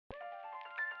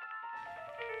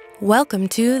Welcome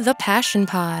to The Passion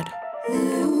Pod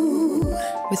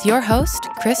with your host,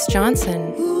 Chris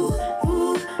Johnson.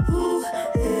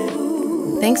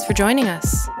 Thanks for joining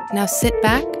us. Now sit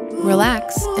back,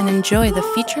 relax, and enjoy the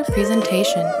feature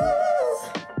presentation.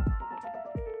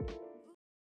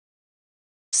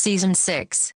 Season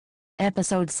 6,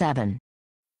 Episode 7.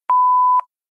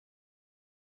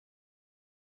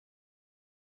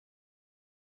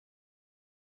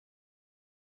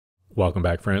 Welcome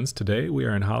back, friends. Today we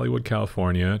are in Hollywood,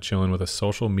 California, chilling with a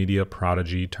social media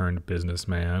prodigy turned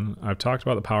businessman. I've talked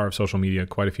about the power of social media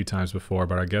quite a few times before,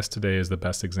 but our guest today is the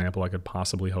best example I could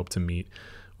possibly hope to meet.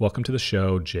 Welcome to the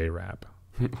show, Rapp.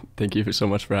 Thank you so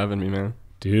much for having me, man.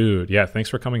 Dude, yeah, thanks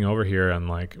for coming over here and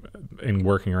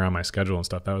working around my schedule and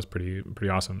stuff. That was pretty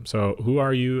awesome. So who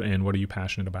are you and what are you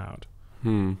passionate about?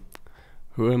 Who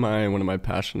am I and what am I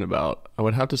passionate about? I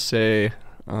would have to say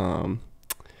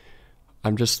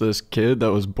I'm just this kid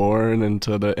that was born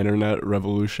into the internet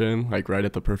revolution, like right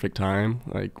at the perfect time,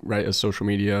 like right as social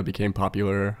media became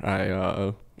popular.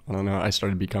 I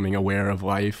started becoming aware of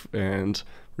life and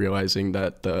realizing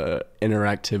that the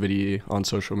interactivity on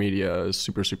social media is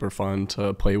super, super fun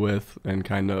to play with and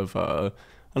kind of,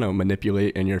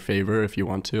 manipulate in your favor if you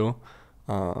want to.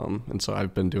 And so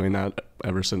I've been doing that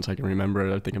ever since I can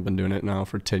remember. I think I've been doing it now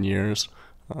for 10 years.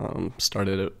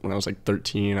 Started it when I was like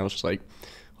 13. I was just like,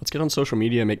 let's get on social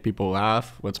media, make people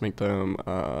laugh. Let's make them,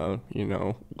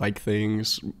 like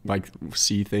things, like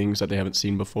see things that they haven't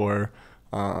seen before.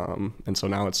 And so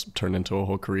now it's turned into a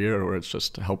whole career where it's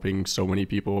just helping so many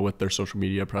people with their social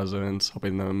media presence,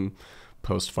 helping them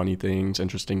post funny things,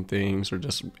 interesting things, or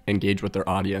just engage with their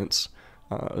audience.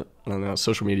 I don't know,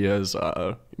 social media is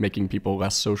making people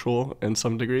less social in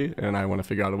some degree, and I want to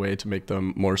figure out a way to make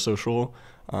them more social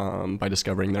by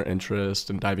discovering their interest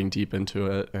and diving deep into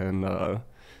it. And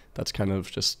that's kind of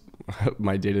just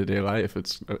my day-to-day life.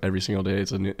 It's every single day.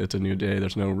 It's a new day.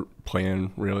 There's no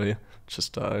plan really. It's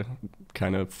just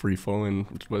kind of free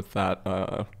flowing with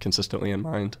that consistently in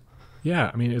mind.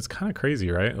 Yeah, I mean, it's kind of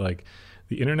crazy, right? Like,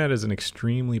 the internet is an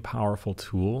extremely powerful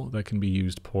tool that can be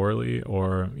used poorly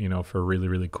or, for really,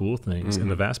 really cool things. Mm-hmm.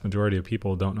 And the vast majority of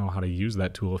people don't know how to use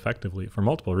that tool effectively for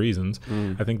multiple reasons.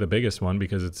 I think the biggest one,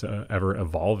 because it's an ever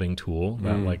evolving tool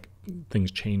that things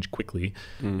change quickly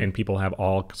and people have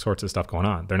all sorts of stuff going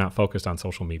on. They're not focused on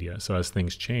social media. So as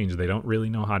things change, they don't really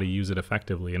know how to use it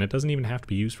effectively. And it doesn't even have to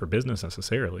be used for business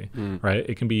necessarily, right?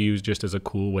 It can be used just as a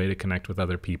cool way to connect with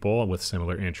other people with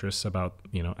similar interests about,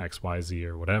 X, Y, Z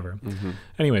or whatever.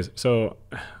 Anyways, so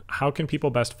how can people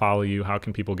best follow you? How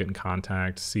can people get in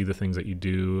contact, see the things that you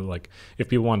do? Like, if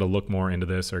people want to look more into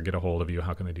this or get a hold of you,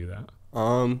 how can they do that?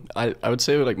 I would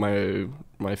say like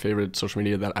my favorite social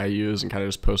media that I use and kind of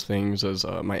just post things is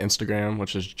my Instagram,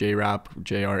 which is Rapp,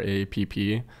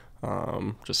 JRAPP.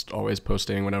 Just always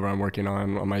posting whatever I'm working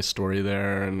on my story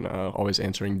there, and always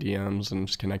answering DMs and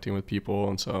just connecting with people.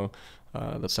 And so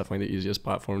that's definitely the easiest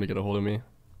platform to get a hold of me.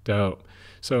 Dope.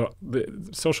 So the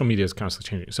social media is constantly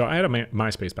changing. So I had a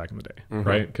MySpace back in the day,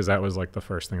 right? Because that was like the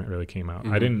first thing that really came out.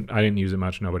 I didn't use it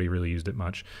much. Nobody really used it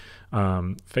much.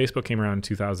 Facebook came around in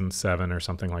 2007 or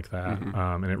something like that,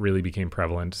 and it really became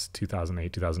prevalent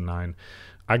 2008, 2009.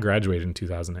 I graduated in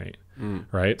 2008,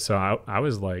 right? So I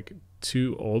was like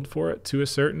too old for it to a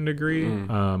certain degree.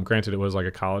 Granted, it was like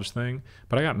a college thing,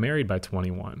 but I got married by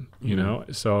 21,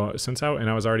 So and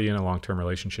I was already in a long-term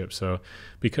relationship. So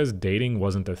because dating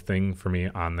wasn't a thing for me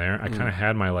on there, I kind of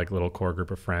had my like little core group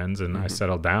of friends, and I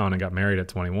settled down and got married at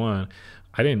 21.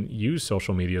 I didn't use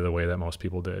social media the way that most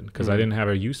people did because I didn't have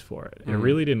a use for it. It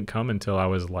really didn't come until I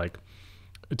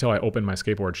opened my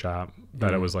skateboard shop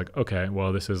that I was like, okay,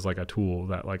 well, this is like a tool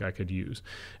that like I could use.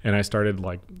 And I started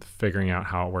like figuring out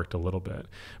how it worked a little bit.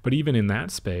 But even in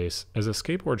that space, as a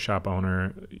skateboard shop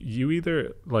owner, you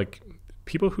either like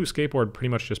people who skateboard pretty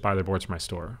much just buy their boards from my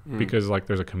store because like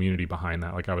there's a community behind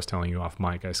that. Like I was telling you off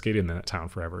mic, I skated in that town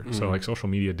forever. So like social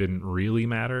media didn't really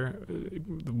matter.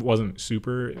 It wasn't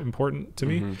super important to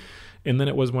me. And then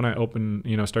it was when I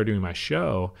started doing my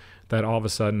show that all of a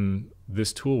sudden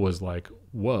this tool was like,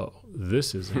 whoa,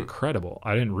 this is incredible.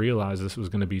 I didn't realize this was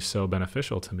going to be so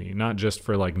beneficial to me, not just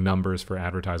for like numbers for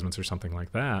advertisements or something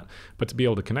like that, but to be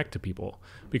able to connect to people.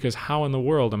 Because how in the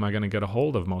world am I going to get a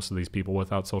hold of most of these people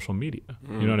without social media?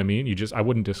 You know what I mean? I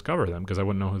wouldn't discover them because I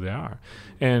wouldn't know who they are.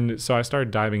 And so I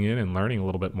started diving in and learning a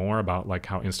little bit more about like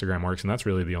how Instagram works. And that's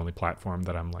really the only platform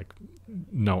that I'm like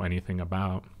know anything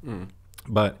about.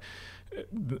 But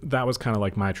that was kind of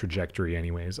like my trajectory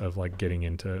anyways of like getting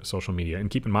into social media. And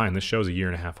keep in mind, this show's a year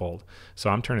and a half old. So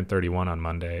I'm turning 31 on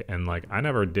Monday, and like I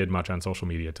never did much on social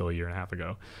media till a year and a half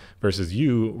ago, versus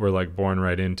you were like born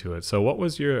right into it. So what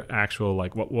was your actual,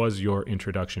 like, what was your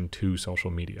introduction to social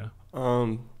media?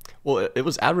 Well, it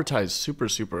was advertised super,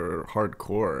 super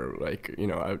hardcore. Like,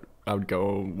 I would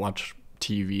go watch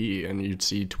TV and you'd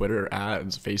see Twitter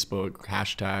ads, Facebook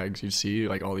hashtags, you'd see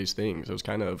like all these things. It was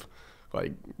kind of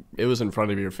like, it was in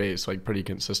front of your face like pretty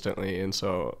consistently. And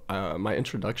so my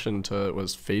introduction to it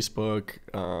was Facebook.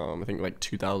 I think like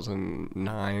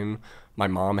 2009. My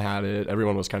mom had it.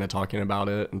 Everyone was kind of talking about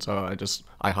it, and so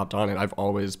I hopped on it. I've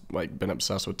always like been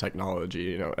obsessed with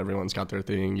technology. Everyone's got their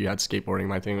thing. You had skateboarding.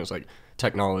 My thing was like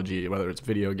technology, whether it's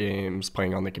video games,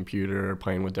 playing on the computer,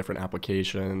 playing with different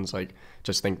applications. Like,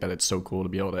 just think that it's so cool to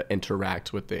be able to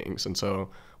interact with things. And so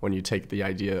when you take the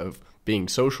idea of being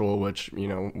social, which,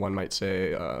 one might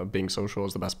say being social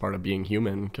is the best part of being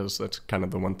human, because that's kind of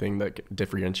the one thing that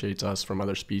differentiates us from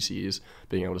other species,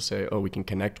 being able to say, oh, we can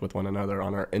connect with one another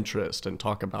on our interest and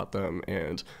talk about them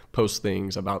and post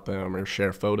things about them or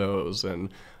share photos.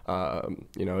 And,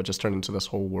 it just turned into this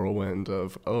whole whirlwind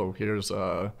of, oh, here's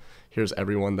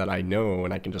everyone that I know,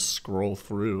 and I can just scroll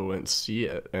through and see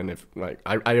it. And if like,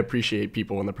 I appreciate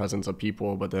people in the presence of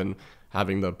people, but then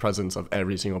having the presence of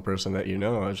every single person that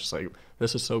I was just like,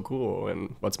 this is so cool,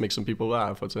 and let's make some people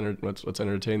laugh. Let's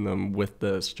entertain them with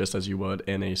this, just as you would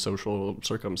in a social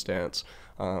circumstance.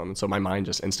 So my mind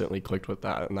just instantly clicked with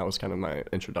that, and that was kind of my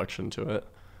introduction to it.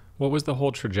 What was the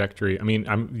whole trajectory? I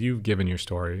mean, you've given your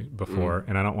story before,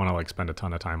 and I don't want to like spend a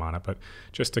ton of time on it, but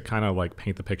just to kind of like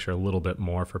paint the picture a little bit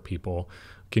more for people,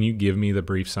 can you give me the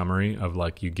brief summary of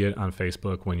like, you get on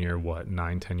Facebook when you're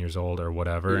 9-10 years old or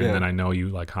whatever, Yeah. and then I know you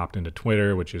like hopped into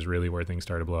Twitter, which is really where things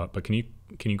started to blow up. But can you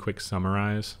quick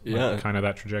summarize kind of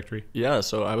that trajectory? Yeah,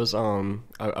 so I was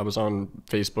I was on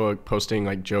Facebook posting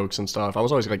like jokes and stuff. I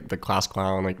was always like the class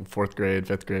clown, like 4th grade,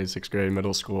 5th grade, 6th grade,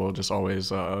 middle school, just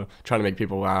always trying to make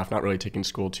people laugh, not really taking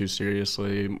school too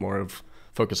seriously, more of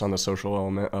focus on the social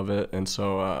element of it. And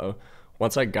so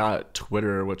once I got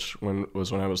Twitter, which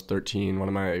was when I was 13, one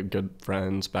of my good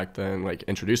friends back then like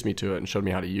introduced me to it and showed me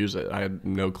how to use it. I had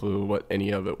no clue what any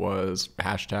of it was,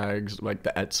 hashtags, like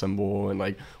the @ symbol, and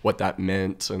like what that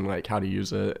meant and like how to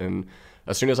use it. And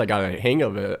as soon as I got a hang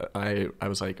of it, I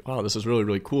was like, wow, this is really,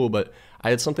 really cool. But I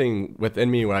had something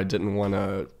within me where I didn't want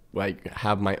to like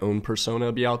have my own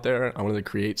persona be out there. I wanted to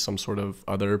create some sort of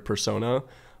other persona.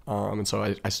 And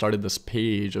so I started this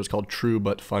page. It was called True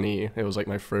But Funny. It was like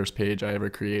my first page I ever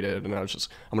created. And I was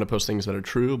I'm going to post things that are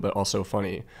true, but also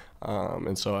funny.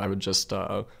 And so I would just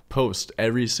post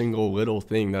every single little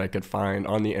thing that I could find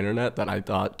on the internet that I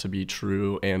thought to be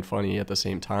true and funny at the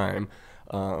same time.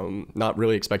 Not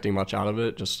really expecting much out of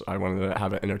it. Just I wanted to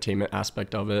have an entertainment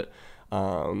aspect of it.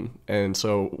 And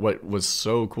so what was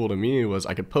so cool to me was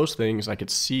I could post things, I could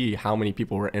see how many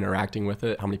people were interacting with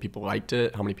it, how many people liked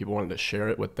it, how many people wanted to share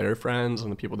it with their friends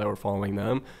and the people that were following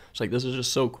them. It's like, this is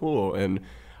just so cool. And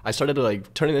I started to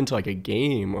like turn it into like a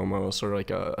game almost, sort of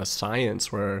like a science,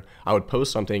 where I would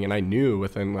post something and I knew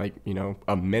within like,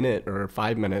 a minute or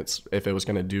 5 minutes if it was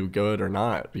going to do good or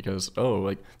not, because, oh,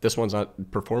 like this one's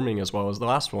not performing as well as the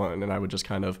last one. And I would just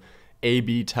kind of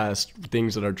A/B test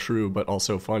things that are true but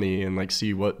also funny and like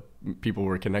see what people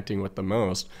were connecting with the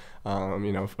most.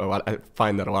 I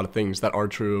find that a lot of things that are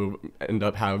true end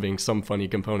up having some funny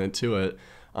component to it.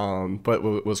 But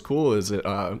what was cool is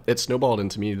it snowballed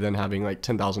into me then having like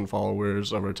 10,000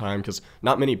 followers over time, because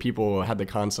not many people had the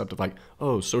concept of like,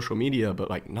 oh, social media,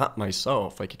 but like not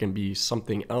myself. Like it can be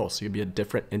something else. It could be a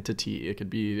different entity. It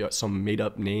could be some made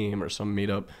up name or some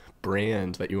made up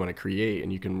brand that you want to create,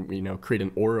 and you can create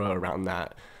an aura around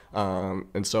that.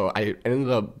 And so I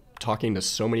ended up talking to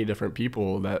so many different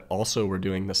people that also were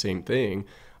doing the same thing.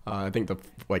 I think the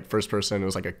first person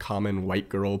was like a common white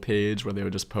girl page where they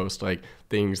would just post like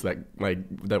things that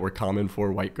were common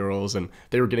for white girls, and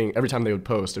they were getting, every time they would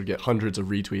post, they would get hundreds of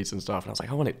retweets and stuff. And I was like,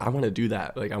 I want to do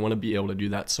that. Like I want to be able to do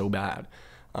that so bad.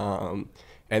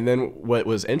 And then what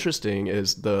was interesting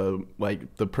is the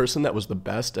person that was the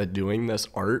best at doing this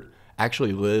art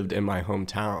actually lived in my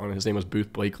hometown. His name was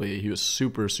Booth Blakely. He was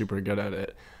super, super good at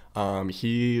it.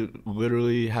 He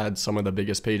literally had some of the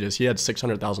biggest pages. He had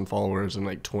 600,000 followers in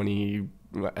like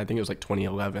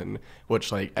 2011,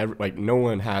 which no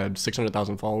one had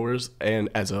 600,000 followers, and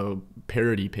as a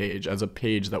parody page, as a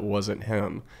page that wasn't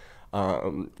him.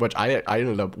 Which I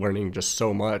ended up learning just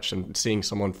so much, and seeing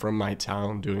someone from my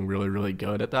town doing really, really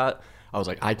good at that, I was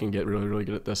like, I can get really, really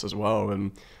good at this as well.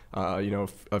 And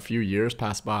a few years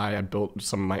passed by. I built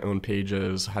some of my own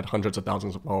pages, had hundreds of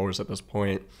thousands of followers at this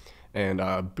point. And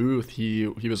Booth, he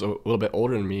was a little bit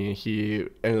older than me. He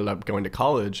ended up going to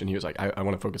college, and he was like, I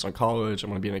want to focus on college. I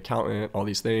want to be an accountant, all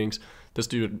these things. This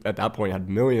dude at that point had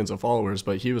millions of followers,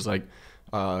 but he was like,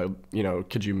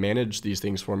 could you manage these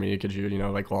things for me? Could you,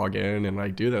 like log in and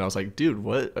like do that? I was like, dude,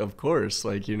 what? Of course.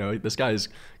 Like, this guy's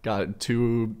got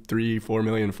 2, 3, 4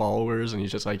 million followers, and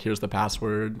he's just like, here's the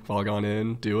password, log on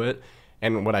in, do it.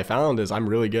 And what I found is I'm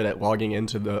really good at logging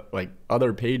into the like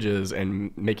other pages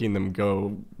and making them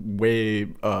go way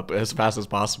up as fast as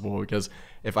possible, because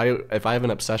if I have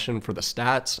an obsession for the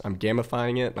stats, I'm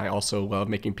gamifying it, and I also love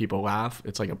making people laugh.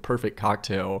 It's like a perfect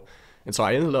cocktail. And so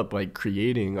I ended up like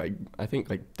creating I think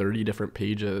 30 different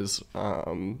pages,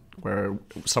 where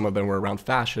some of them were around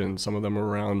fashion, some of them were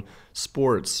around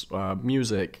sports,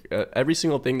 music, every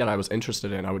single thing that I was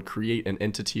interested in. I would create an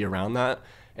entity around that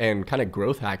and kind of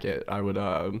growth hack it. I would,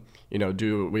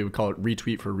 we would call it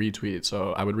retweet for retweet.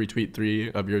 So I would retweet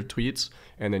 3 of your tweets,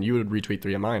 and then you would retweet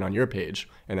 3 of mine on your page.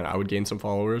 And then I would gain some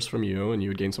followers from you, and you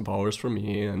would gain some followers from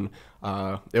me. And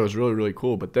it was really, really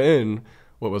cool. But then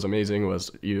what was amazing was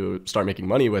you start making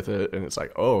money with it, and it's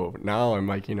like, oh, now I'm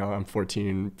like, I'm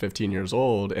 14, 15 years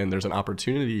old, and there's an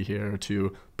opportunity here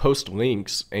to post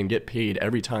links and get paid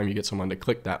every time you get someone to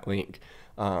click that link.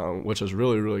 Which is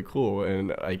really, really cool.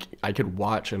 And I could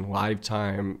watch in live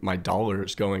time my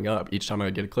dollars going up. Each time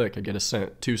I get a click, I get a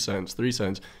cent, 2 cents, 3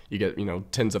 cents. You get,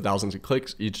 tens of thousands of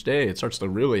clicks each day. It starts to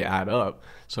really add up.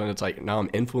 So it's like, now I'm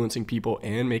influencing people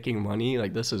and making money.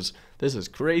 Like, this is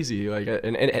crazy. Like,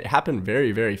 and it happened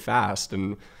very, very fast.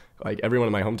 And like, everyone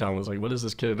in my hometown was like, what is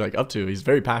this kid like up to? He's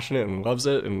very passionate and loves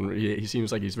it, and he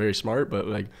seems like he's very smart, but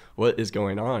like, what is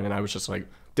going on? And I was just like,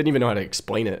 didn't even know how to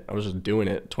explain it. I was just doing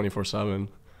it 24/7.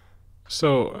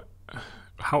 So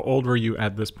how old were you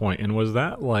at this point? And was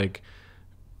that like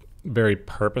very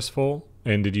purposeful?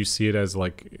 And did you see it as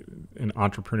like an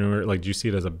entrepreneur? Like, do you see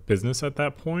it as a business at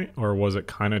that point? Or was it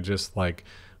kind of just like,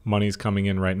 money's coming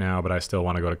in right now, but I still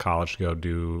want to go to college to go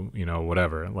do,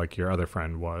 whatever, like your other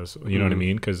friend was, you know what I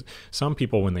mean? Because some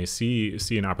people, when they see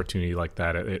an opportunity like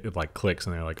that, it like clicks,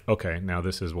 and they're like, okay, now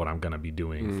this is what I'm going to be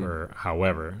doing for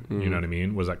however, you know what I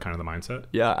mean? Was that kind of the mindset?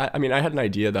 Yeah. I mean, I had an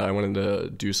idea that I wanted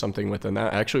to do something within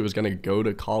that. I actually was going to go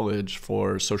to college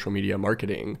for social media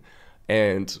marketing.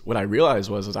 And what I realized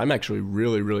was I'm actually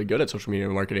really, really good at social media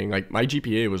marketing. Like, my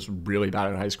GPA was really bad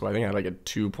in high school. I think I had like a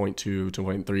 2.2,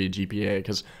 2.3 GPA,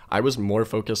 because I was more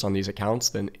focused on these accounts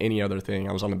than any other thing.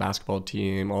 I was on the basketball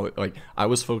team. I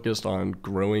was focused on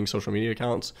growing social media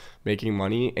accounts, making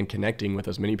money, and connecting with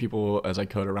as many people as I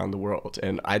could around the world.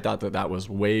 And I thought that was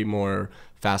way more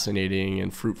fascinating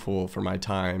and fruitful for my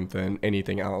time than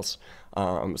anything else.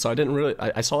 So I didn't really,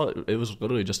 I saw it was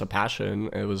literally just a passion.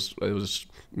 It was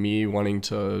me wanting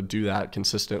to do that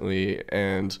consistently.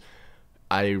 And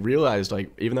I realized,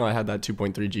 like, even though I had that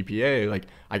 2.3 GPA, like,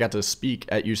 I got to speak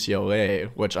at UCLA,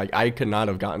 which I could not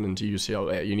have gotten into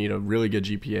UCLA. You need a really good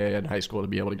GPA in high school to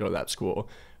be able to go to that school.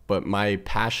 But my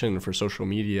passion for social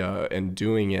media and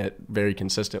doing it very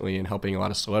consistently and helping a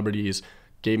lot of celebrities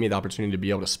gave me the opportunity to be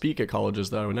able to speak at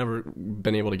colleges that I would never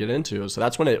been able to get into. So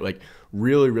that's when it like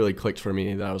really, really clicked for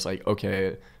me, that I was like,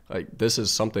 okay, like, this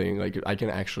is something, like, I can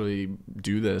actually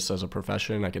do this as a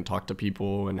profession. I can talk to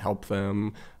people and help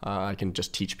them. I can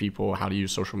just teach people how to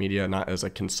use social media, not as a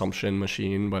consumption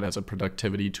machine, but as a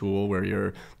productivity tool where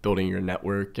you're building your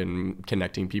network and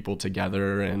connecting people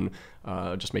together and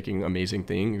just making amazing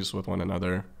things with one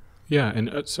another. Yeah.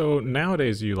 And so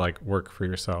nowadays you like work for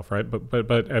yourself, right?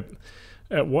 But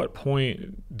at what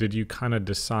point did you kind of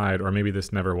decide, or maybe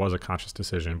this never was a conscious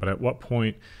decision, but at what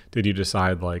point did you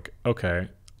decide, like, okay,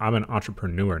 I'm an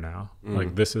entrepreneur now.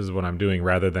 Like, this is what I'm doing,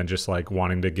 rather than just like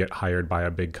wanting to get hired by a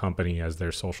big company as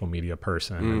their social media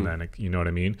person. And then, you know what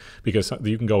I mean? Because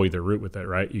you can go either route with it,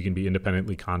 right? You can be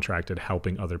independently contracted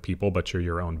helping other people, but you're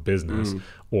your own business,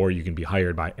 or you can be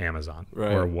hired by Amazon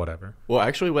or whatever. Well,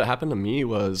 actually what happened to me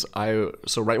was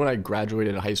so right when I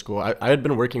graduated high school, I had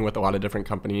been working with a lot of different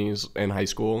companies in high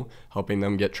school, helping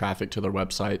them get traffic to their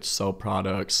websites, sell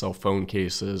products, sell phone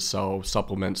cases, sell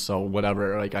supplements, sell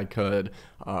whatever like I could.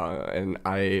 And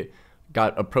I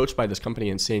got approached by this company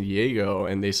in San Diego,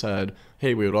 and they said,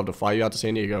 hey, we would love to fly you out to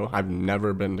San Diego. I've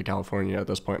never been to California at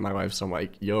this point in my life. So I'm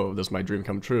like, yo, this is my dream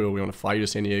come true. We want to fly you to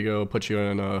San Diego, put you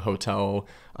in a hotel,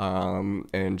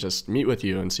 and just meet with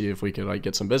you and see if we could like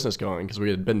get some business going. Because we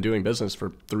had been doing business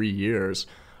for 3 years.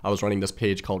 I was running this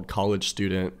page called College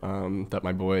Student that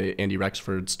my boy Andy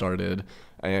Rexford started.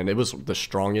 And it was the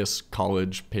strongest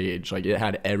college page. Like, it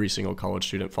had every single college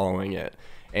student following it.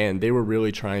 and they were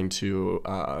really trying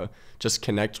to just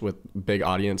connect with big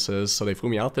audiences. So they flew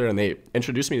me out there and they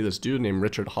introduced me to this dude named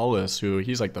Richard Hollis, who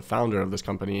he's like the founder of this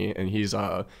company, and he's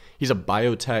a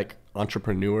biotech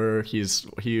entrepreneur.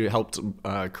 He helped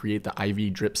create the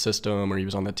IV drip system, or he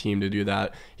was on the team to do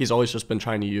that. He's always just been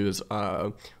trying to use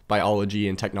biology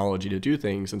and technology to do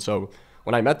things. And so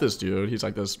when I met this dude, he's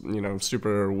like this,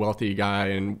 super wealthy guy,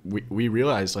 and we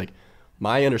realized like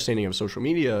my understanding of social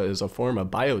media is a form of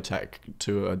biotech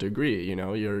to a degree.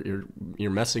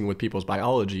 You're messing with people's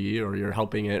biology, or you're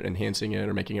helping it, enhancing it,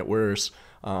 or making it worse.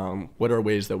 What are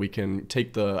ways that we can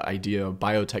take the idea of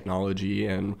biotechnology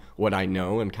and what I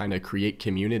know and kind of create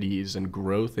communities and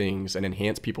grow things and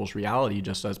enhance people's reality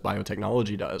just as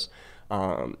biotechnology does?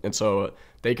 And so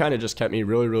they kind of just kept me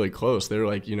really, really close. They're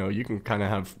like, you can kind of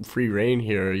have free reign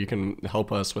here. You can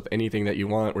help us with anything that you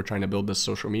want. We're trying to build this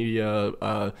social media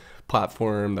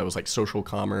platform that was like social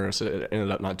commerce. It ended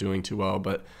up not doing too well.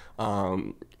 But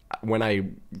when I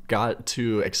got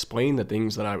to explain the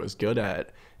things that I was good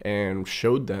at and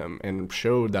showed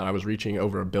that I was reaching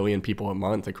over 1 billion people a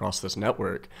month across this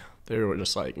network, they were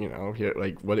just like, here,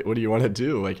 like, what do you want to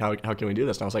do? Like, how can we do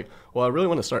this? And I was like, well, I really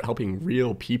want to start helping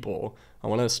real people. I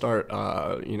want to start,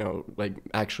 like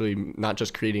actually not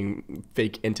just creating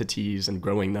fake entities and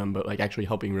growing them, but like actually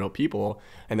helping real people.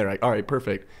 And they're like, all right,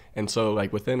 perfect. And so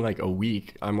like within like a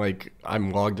week,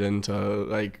 I'm logged into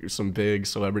like some big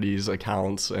celebrities'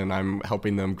 accounts, and I'm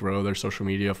helping them grow their social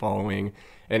media following.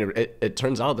 And it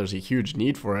turns out there's a huge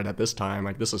need for it at this time.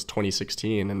 Like, this is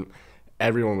 2016, and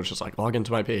everyone was just like, log into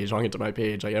my page.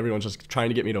 Like, everyone's just trying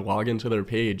to get me to log into their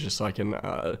page just so I can,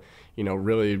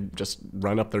 really just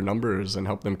run up their numbers and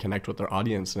help them connect with their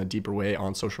audience in a deeper way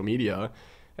on social media.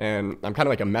 And I'm kind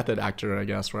of like a method actor, I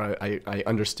guess, where I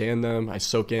understand them. I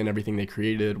soak in everything they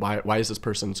created. Why is this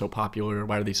person so popular?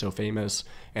 Why are they so famous?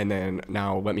 And then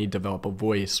now let me develop a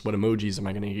voice. What emojis am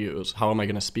I going to use? How am I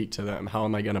going to speak to them? How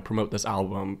am I going to promote this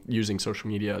album using social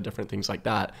media, different things like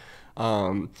that.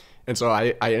 And so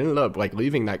I ended up like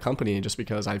leaving that company just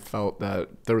because I felt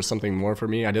that there was something more for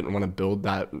me. I didn't want to build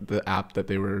the app that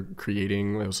they were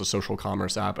creating. It was a social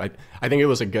commerce app. I think it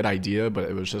was a good idea, but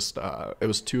it was just it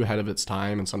was too ahead of its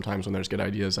time. And sometimes when there's good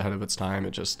ideas ahead of its time,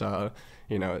 it just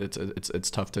it's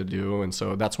tough to do. And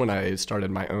so that's when I started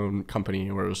my own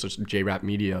company, where it was just Rapp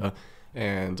Media.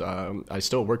 And I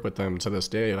still work with them to this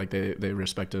day. Like, they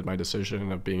respected my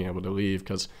decision of being able to leave,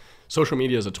 because social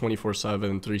media is a 24/7,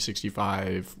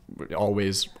 365,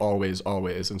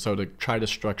 always. And so to try to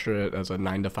structure it as a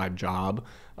 9-to-5 job,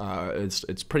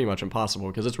 it's pretty much impossible,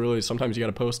 because it's really, sometimes you got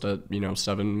to post at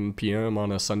 7 p.m.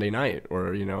 on a Sunday night,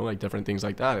 or like different things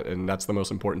like that, and that's the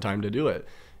most important time to do it.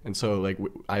 And so like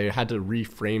I had to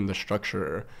reframe the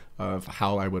structure of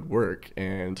how I would work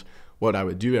and what I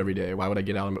would do every day. Why would I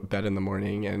get out of bed in the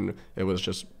morning? And it was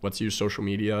just, let's use social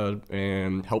media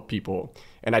and help people.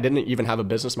 And I didn't even have a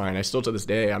business mind. I still, to this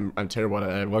day, I'm terrible at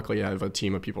it. Luckily, I have a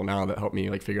team of people now that help me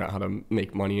like figure out how to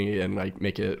make money and like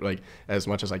make it like as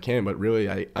much as I can. But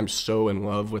really, I'm so in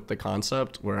love with the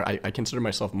concept where I consider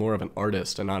myself more of an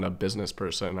artist and not a business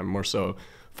person. I'm more so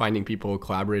finding people,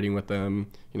 collaborating with them,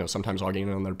 sometimes logging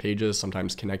in on their pages,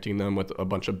 sometimes connecting them with a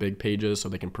bunch of big pages so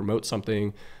they can promote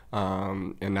something.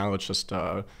 And now it's just,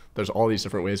 there's all these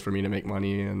different ways for me to make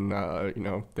money. And,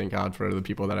 thank God for the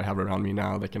people that I have around me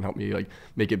now that can help me like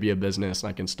make it be a business, and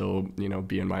I can still,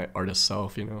 be in my artist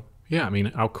self, Yeah, I mean,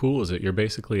 how cool is it? You're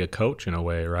basically a coach in a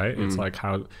way, right? It's like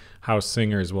how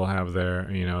singers will have their,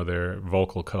 their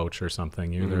vocal coach or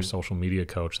something, their social media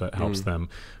coach that helps them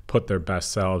put their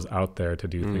best selves out there to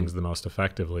do things the most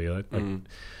effectively.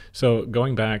 So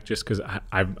going back, just because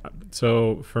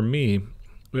so for me,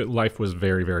 life was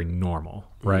very, very normal,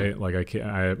 right? Like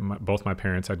both my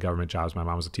parents had government jobs. My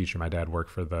mom was a teacher. My dad worked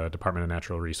for the Department of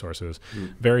Natural Resources.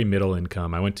 Very middle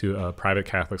income. I went to a private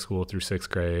Catholic school through 6th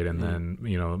grade, and then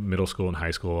middle school and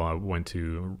high school I went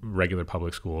to regular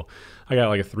public school. I got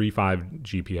like a 3.5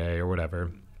 GPA or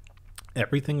whatever.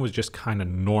 Everything was just kind of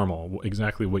normal,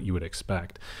 exactly what you would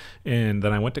expect. And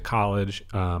then I went to college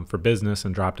for business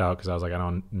and dropped out because I was like, I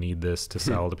don't need this to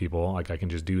sell to people. Like, I can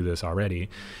just do this already.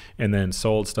 And then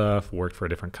sold stuff, worked for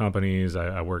different companies.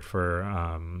 I worked for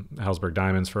Hellsberg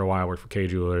Diamonds for a while, worked for K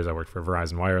Jewelers. I worked for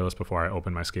Verizon Wireless before I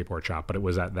opened my skateboard shop. But it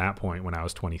was at that point when I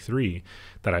was 23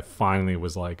 that I finally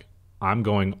was like, I'm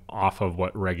going off of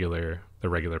what the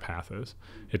regular path is.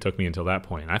 It took me until that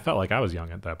point. And I felt like I was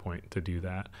young at that point to do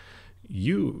that.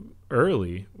 You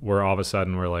early were all of a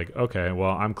sudden were like, okay, well,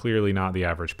 I'm clearly not the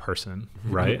average person,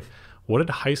 right? What did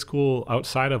high school,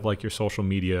 outside of like your social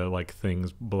media, like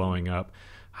things blowing up,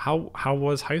 How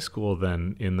was high school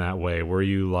then in that way? Were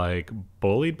you like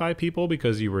bullied by people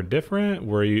because you were different?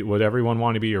 Would everyone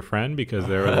want to be your friend because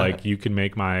they were like, you can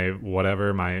make my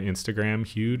Instagram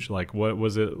huge? Like, what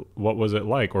was it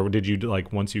like? Or did you,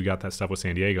 like, once you got that stuff with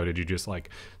San Diego, did you just like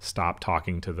stop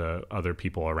talking to the other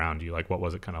people around you? Like, what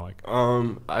was it kind of like?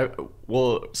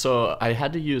 So I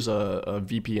had to use a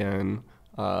VPN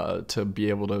to be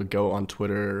able to go on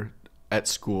Twitter at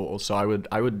school. So I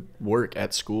would work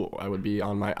at school. I would be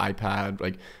on my iPad.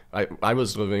 Like I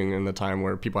was living in the time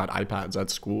where people had iPads at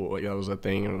school. Like that was a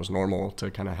thing, and it was normal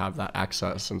to kind of have that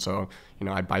access. And so,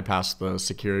 I bypassed the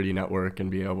security network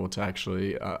and be able to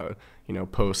actually,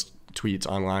 post tweets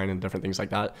online and different things like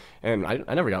that. And I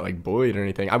never got like bullied or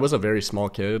anything. I was a very small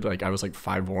kid. Like I was like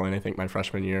 5'1", I think, my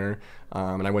freshman year.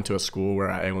 And I went to a school where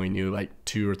I only knew like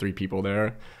 2 or 3 people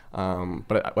there.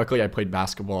 But luckily I played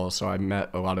basketball, so I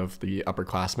met a lot of the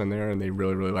upperclassmen there, and they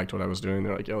really, really liked what I was doing.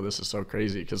 They're like, yo, this is so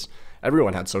crazy, because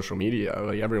everyone had social media,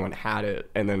 like everyone had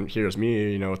it. And then here's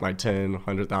me, with my 10,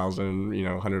 100,000,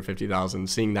 150,000,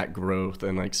 seeing that growth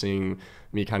and like seeing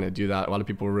me kind of do that. A lot of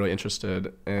people were really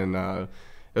interested. And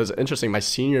it was interesting. My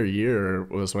senior year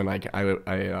was when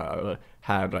I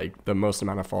had like the most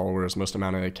amount of followers, most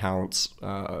amount of accounts,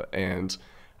 and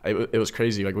it was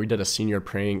crazy. Like we did a senior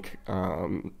prank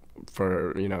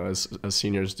for, as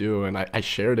seniors do, and I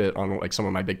shared it on like some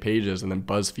of my big pages, and then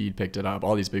BuzzFeed picked it up,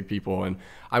 all these big people, and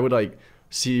I would like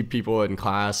see people in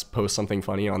class post something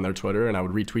funny on their Twitter, and I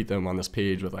would retweet them on this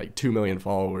page with like 2 million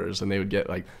followers, and they would get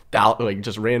like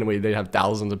just randomly they'd have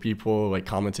thousands of people like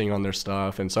commenting on their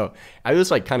stuff. And so it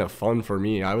was like kind of fun for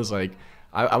me. I was like,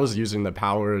 I was using the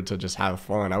power to just have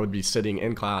fun. I would be sitting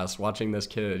in class watching this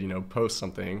kid, post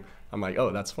something. I'm like,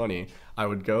 oh, that's funny. I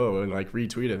would go and like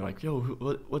retweet it, like, yo,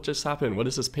 what just happened? What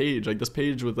is this page? Like this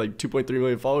page with like 2.3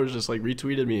 million followers just like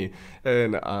retweeted me.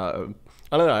 And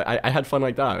I don't know. I had fun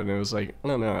like that, and it was like, I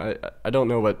don't know. I don't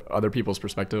know what other people's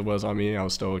perspective was on me. I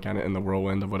was still kind of in the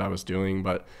whirlwind of what I was doing,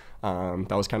 but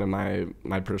that was kind of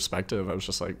my perspective. I was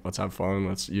just like, let's have fun.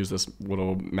 Let's use this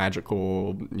little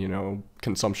magical,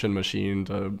 consumption machine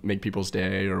to make people's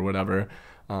day or whatever.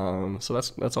 So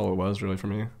that's all it was really for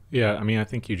me. Yeah, I mean, I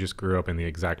think you just grew up in the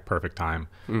exact perfect time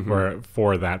where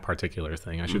for that particular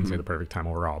thing. I shouldn't say the perfect time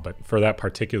overall, but for that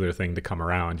particular thing to come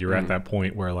around, you were at that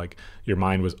point where like your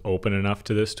mind was open enough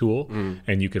to this tool,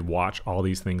 and you could watch all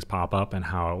these things pop up and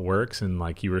how it works, and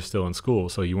like you were still in school,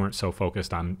 so you weren't so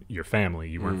focused on your family,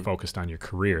 you weren't focused on your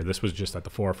career. This was just at the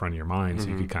forefront of your mind, so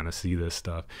you could kind of see this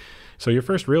stuff. So your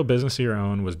first real business of your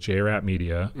own was Rapp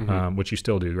Media, which you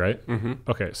still do, right?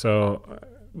 Okay, so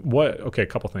a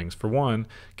couple things. For one,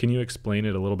 can you explain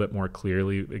it a little bit more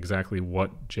clearly exactly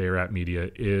what Rapp Media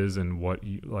is and what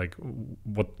you like,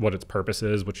 what its purpose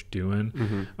is, what you're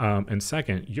doing? And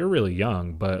second, you're really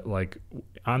young, but like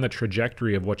on the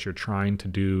trajectory of what you're trying to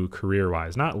do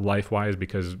career-wise, not life-wise,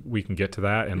 because we can get to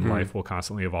that, and life will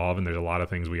constantly evolve, and there's a lot of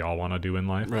things we all want to do in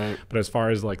life. Right. But as far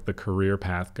as like the career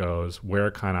path goes, where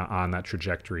kind of on that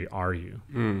trajectory are you?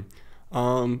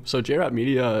 So Rapp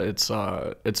Media, it's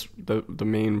the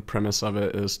main premise of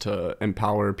it is to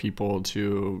empower people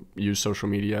to use social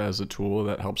media as a tool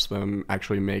that helps them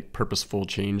actually make purposeful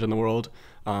change in the world.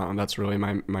 That's really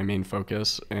my main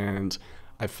focus, and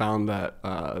I found that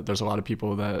there's a lot of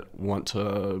people that want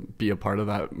to be a part of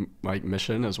that like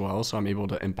mission as well. So I'm able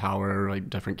to empower like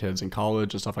different kids in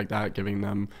college and stuff like that, giving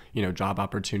them job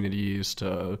opportunities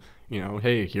to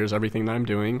hey, here's everything that I'm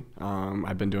doing.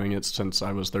 I've been doing it since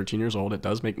I was 13 years old. It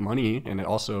does make money, and it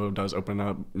also does open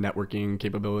up networking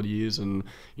capabilities. And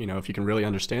if you can really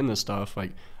understand this stuff,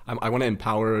 like I want to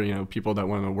empower people that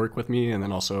want to work with me, and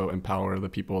then also empower the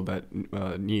people that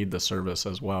need the service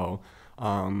as well.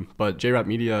 But Rapp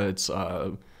Media, it's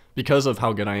because of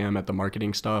how good I am at the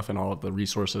marketing stuff and all of the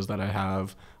resources that I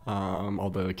have, all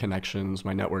the connections,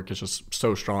 my network is just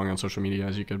so strong on social media,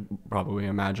 as you could probably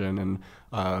imagine,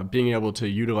 and being able to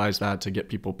utilize that to get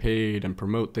people paid and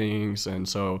promote things. And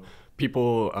so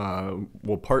people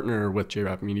will partner with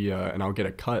Rapp Media, and I'll get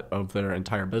a cut of their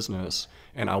entire business,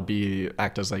 and I'll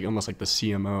act as like almost like the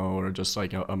CMO or just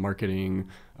like a marketing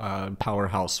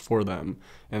powerhouse for them.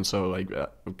 And so like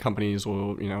companies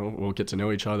will we'll get to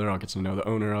know each other. I'll get to know the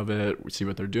owner of it. We see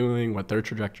what they're doing, what their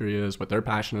trajectory is, what they're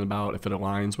passionate about. If it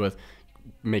aligns with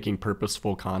making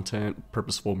purposeful content,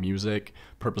 purposeful music,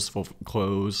 purposeful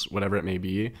clothes, whatever it may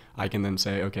be, I can then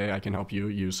say, okay, I can help you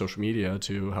use social media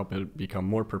to help it become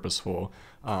more purposeful.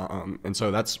 And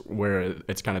so that's where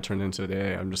it's kind of turned into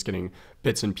today. I'm just getting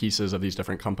bits and pieces of these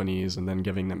different companies and then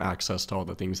giving them access to all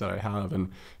the things that I have.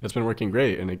 And it's been working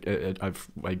great. And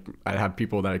I have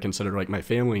people that I consider like my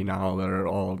family now that are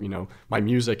all, my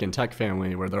music and tech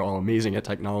family, where they're all amazing at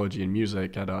technology and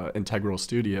music at Integral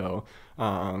Studio.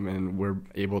 And we're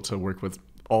able to work with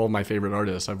all of my favorite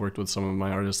artists. I've worked with some of my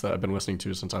artists that I've been listening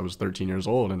to since I was 13 years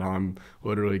old, and now I'm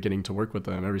literally getting to work with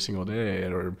them every single day,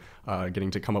 or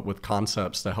getting to come up with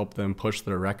concepts to help them push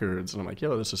their records. And I'm like,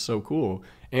 yo, this is so cool.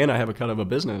 And I have a cut of a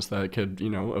business that could,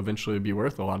 eventually be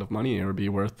worth a lot of money, or be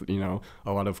worth, a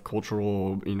lot of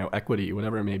cultural, equity,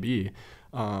 whatever it may be.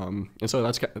 And so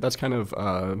that's kind of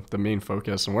the main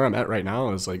focus. And where I'm at right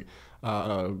now is like,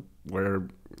 where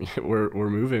we're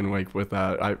moving like with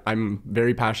that. I'm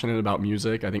very passionate about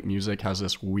music. I think music has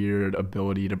this weird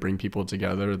ability to bring people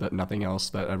together that nothing else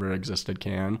that ever existed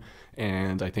can.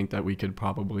 And I think that we could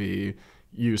probably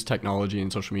use technology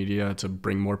and social media to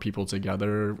bring more people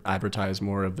together, advertise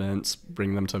more events,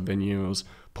 bring them to venues,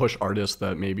 push artists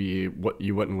that maybe what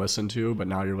you wouldn't listen to, but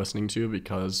now you're listening to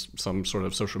because some sort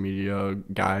of social media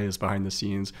guy is behind the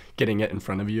scenes getting it in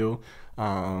front of you.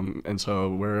 And so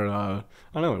we're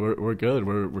good.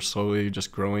 We're slowly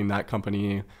just growing that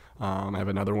company. I have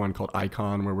another one called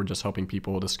Icon, where we're just helping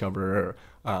people discover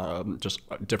just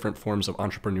different forms of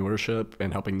entrepreneurship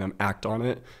and helping them act on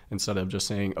it instead of just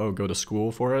saying, oh, go to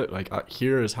school for it. Like,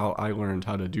 here is how I learned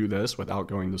how to do this without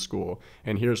going to school.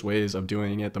 And here's ways of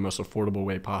doing it the most affordable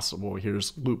way possible.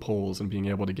 Here's loopholes and being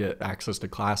able to get access to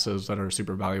classes that are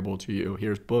super valuable to you.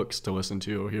 Here's books to listen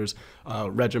to. Here's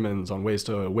regimens on ways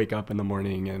to wake up in the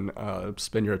morning and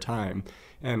spend your time.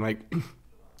 And like,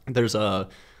 there's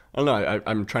I don't know,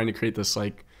 I'm trying to create this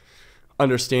like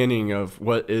understanding of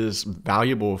what is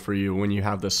valuable for you when you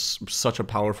have this such a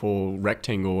powerful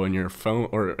rectangle in your phone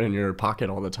or in your pocket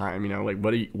all the time. Like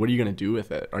what are you going to do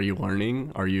with it? Are you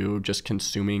learning? Are you just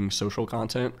consuming social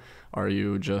content? Are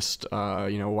you just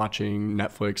watching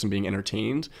Netflix and being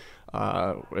entertained?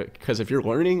 Because if you're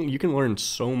learning, you can learn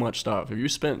so much stuff. If you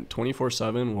spent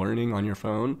 24/7 learning on your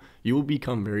phone, you will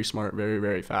become very smart very,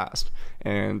 very fast.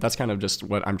 And that's kind of just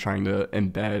what I'm trying to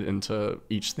embed into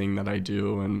each thing that I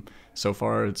do. And so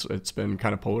far it's been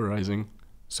kind of polarizing.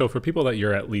 So for people that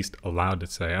you're at least allowed to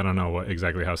say, I don't know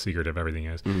exactly how secretive everything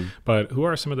is, but who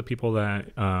are some of the people that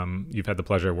you've had the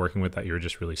pleasure of working with that you're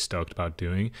just really stoked about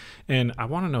doing? And I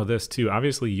want to know this too.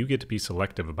 Obviously, you get to be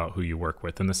selective about who you work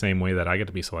with in the same way that I get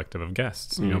to be selective of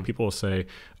guests. People will say,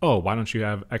 oh, why don't you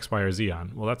have X, Y, or Z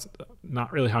on? Well, that's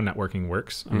not really how networking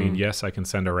works. I mean, yes, I can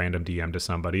send a random DM to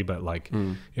somebody, but like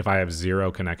if I have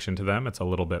zero connection to them, it's a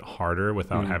little bit harder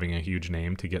without having a huge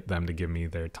name to get them to give me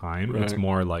their time. Right. It's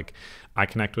more like I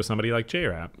connect with somebody like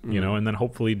Rapp, and then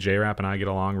hopefully Rapp and I get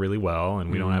along really well, and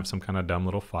we don't have some kind of dumb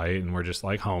little fight, and we're just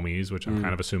like homies, which I'm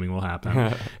kind of assuming will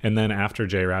happen. And then after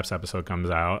Rapp's episode comes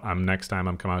out, next time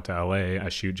I'm come out to LA, I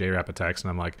shoot Rapp a text, and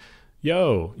I'm like,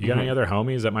 yo, you got any other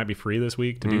homies that might be free this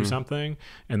week to do something?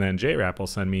 And then Rapp will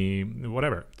send me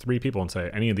whatever, 3 people and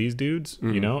say, any of these dudes,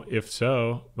 if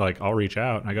so, like I'll reach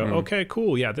out and I go, okay,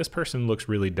 cool. Yeah, this person looks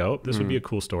really dope. This would be a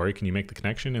cool story. Can you make the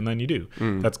connection? And then you do.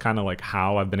 That's kind of like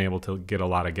how I've been able to get a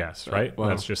lot of guests, right? Wow.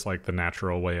 That's just like the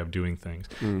natural way of doing things.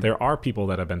 There are people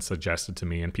that have been suggested to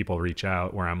me and people reach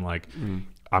out where I'm like,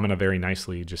 I'm going to very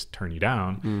nicely just turn you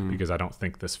down because I don't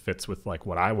think this fits with like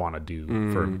what I want to do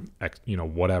for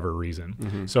whatever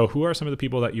reason. So who are some of the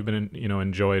people that you've been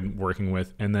enjoyed working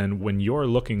with? And then when you're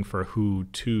looking for who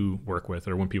to work with,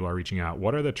 or when people are reaching out,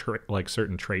 what are the like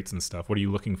certain traits and stuff? What are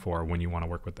you looking for when you want to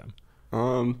work with them?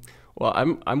 Well,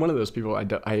 I'm one of those people. I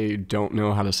don't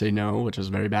know how to say no, which is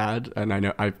very bad, and I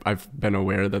know I've been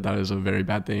aware that is a very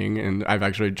bad thing, and I've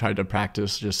actually tried to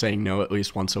practice just saying no at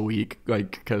least once a week,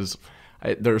 like because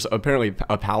there's apparently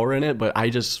a power in it, but I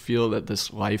just feel that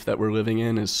this life that we're living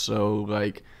in is so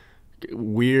like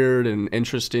weird and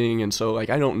interesting, and so like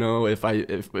I don't know if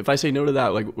I say no to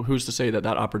that, like who's to say that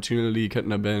opportunity couldn't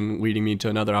have been leading me to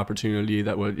another opportunity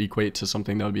that would equate to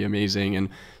something that would be amazing. And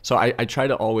so I try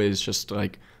to always just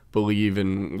like believe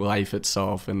in life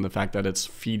itself and the fact that it's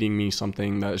feeding me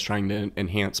something that is trying to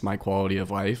enhance my quality of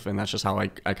life, and that's just how I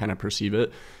kind of perceive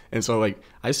it. And so like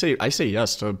I say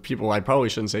yes to people I probably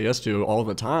shouldn't say yes to all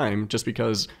the time, just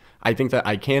because I think that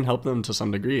I can help them to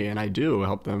some degree, and I do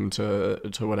help them to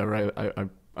whatever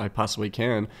I possibly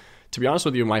can. To be honest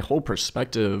with you, my whole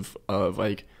perspective of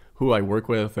like who I work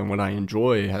with and what I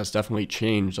enjoy has definitely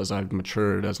changed as I've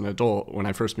matured as an adult. When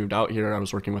I first moved out here, I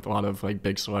was working with a lot of like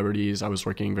big celebrities. I was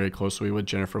working very closely with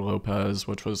Jennifer Lopez,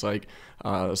 which was like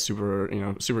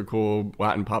super cool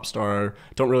Latin pop star.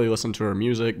 Don't really listen to her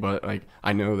music, but like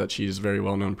I know that she's a very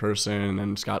well-known person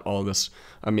and it's got all this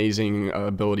amazing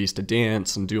abilities to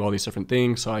dance and do all these different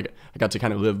things. So I got to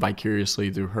kind of live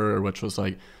vicariously through her, which was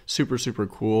like super, super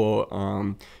cool.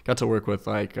 Got to work with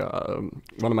like one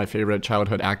of my favorite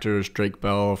childhood actors, Drake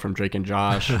Bell from Drake and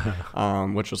Josh,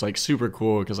 which was like super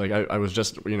cool because like I was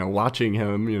just, watching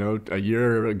him, a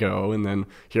year ago. And then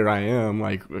here I am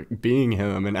like being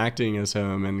him and acting as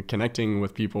him and connecting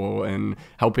with people and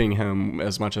helping him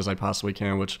as much as I possibly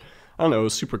can, which I don't know,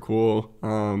 was super cool.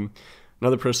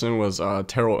 Another person was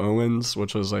Terrell Owens,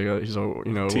 which was like he's a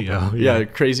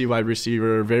TL, crazy wide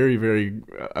receiver, very, very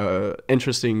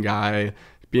interesting guy.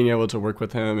 Being able to work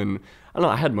with him, and I don't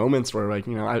know, I had moments where like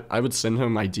I would send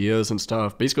him ideas and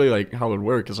stuff. Basically, like how it would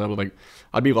work is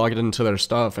I'd be logged into their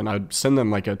stuff and I'd send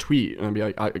them like a tweet and I'd be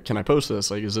like, can I post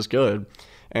this? Like, is this good?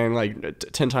 And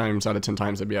like 10 times out of 10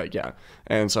 times, they'd be like, yeah.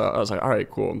 And so I was like, all right,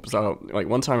 cool. So like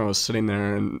one time I was sitting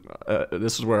there and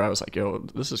this is where I was like, yo,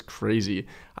 this is crazy.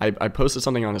 I posted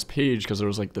something on his page because there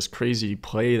was like this crazy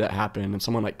play that happened and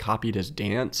someone like copied his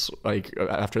dance like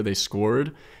after they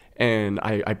scored. And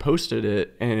I posted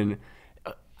it and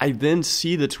I then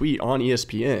see the tweet on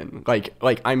ESPN.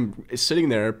 Like I'm sitting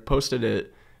there, posted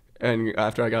it, and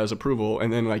after I got his approval,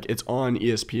 and then like it's on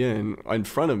ESPN in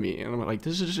front of me, and I'm like,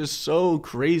 this is just so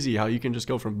crazy how you can just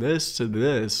go from this to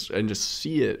this and just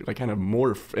see it like kind of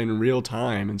morph in real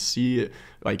time and see it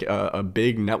like a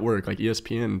big network like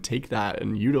ESPN take that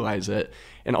and utilize it.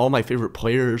 And all my favorite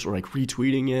players were like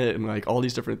retweeting it and like all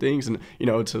these different things. And,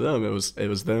 to them, it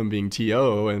was them being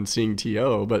TO and seeing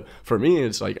TO. But for me,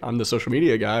 it's like I'm the social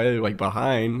media guy like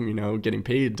behind, getting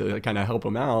paid to kind of help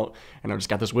them out. And I just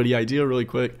got this witty idea really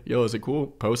quick. Yo, is it cool?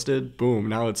 Posted. Boom.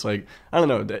 Now it's like, I don't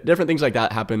know, different things like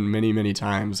that happen many, many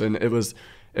times. And it was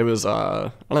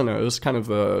I don't know, it was kind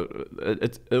of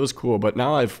it was cool. But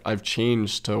now I've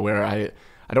changed to where I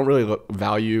don't really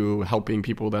value helping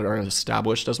people that are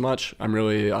established as much. I'm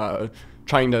really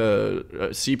trying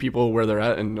to see people where they're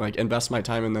at and like invest my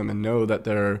time in them and know that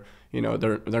they're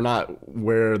not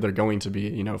where they're going to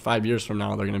be. 5 years from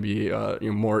now, they're going to be a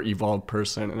more evolved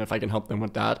person. And if I can help them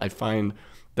with that, I find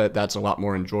that that's a lot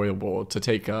more enjoyable. To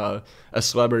take a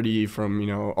celebrity from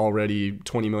already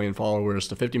 20 million followers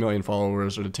to 50 million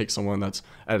followers, or to take someone that's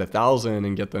at 1,000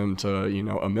 and get them to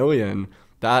 1 million.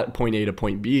 That point A to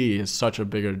point B is such a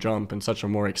bigger jump and such a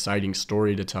more exciting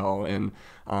story to tell. And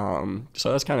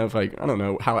so that's kind of like, I don't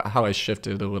know, how I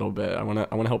shifted a little bit. I want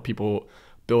to help people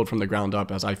build from the ground up,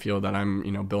 as I feel that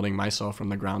I'm building myself from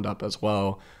the ground up as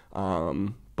well.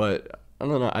 But I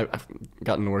don't know, I've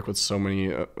gotten to work with so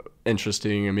many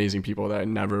interesting, amazing people that I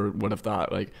never would have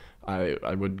thought like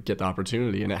I would get the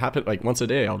opportunity. And it happened like once a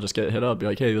day. I'll just get hit up, be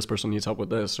like, hey, this person needs help with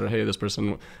this, or hey, this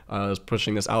person is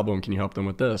pushing this album, can you help them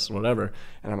with this, whatever.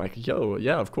 And I'm like, yo,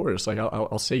 yeah, of course. Like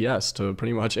I'll say yes to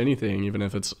pretty much anything, even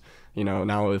if it's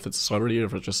now if it's a celebrity or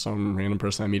if it's just some random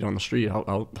person I meet on the street,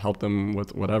 I'll help them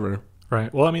with whatever.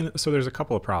 Right. Well, I mean, so there's a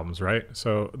couple of problems, right?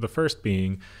 So the first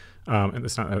being, and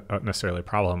it's not necessarily a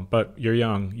problem, but you're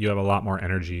young, you have a lot more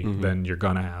energy than you're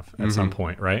going to have at some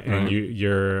point, right? And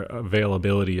your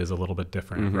availability is a little bit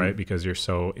different, right? Because you're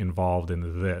so involved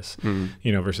in this,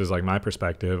 versus like my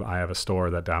perspective, I have a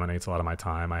store that dominates a lot of my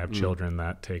time. I have children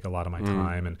that take a lot of my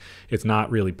time, and it's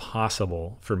not really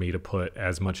possible for me to put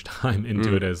as much time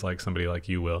into it as like somebody like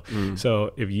you will.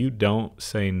 So if you don't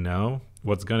say no,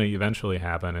 what's going to eventually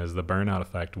happen is the burnout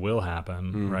effect will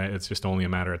happen, right? It's just only a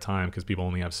matter of time because people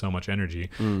only have so much energy.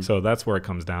 So that's where it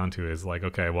comes down to is like,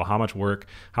 okay, well, how much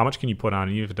can you put on,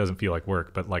 even if it doesn't feel like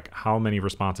work, but like how many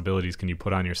responsibilities can you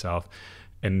put on yourself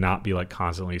and not be like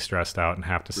constantly stressed out and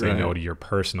have to say no to your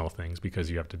personal things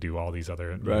because you have to do all these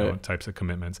other types of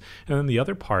commitments. And then the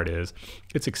other part is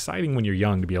it's exciting when you're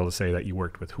young to be able to say that you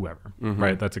worked with whoever,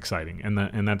 right? That's exciting.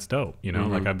 And that's dope.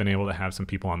 Like I've been able to have some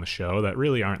people on the show that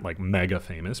really aren't like mega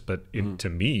famous, but to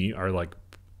me are like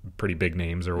pretty big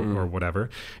names or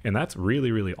whatever. And that's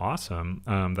really, really awesome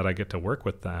that I get to work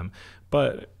with them.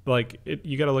 But like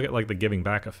you got to look at like the giving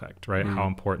back effect, right? How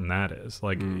important that is.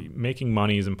 Like making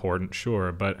money is important,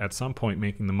 sure, but at some point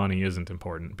making the money isn't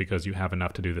important because you have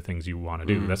enough to do the things you want to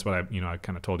do. That's what I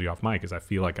kind of told you off mic is I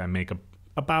feel like I make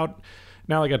about,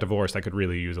 now I got divorced, I could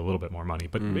really use a little bit more money,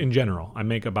 but in general, I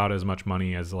make about as much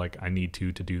money as like I need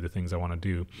to do the things I want to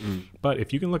do. But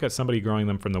if you can look at somebody growing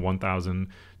them from the 1,000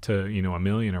 to, 1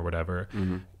 million or whatever,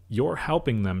 you're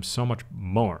helping them so much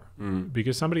more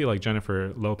because somebody like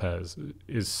Jennifer Lopez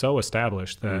is so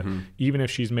established that even if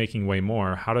she's making way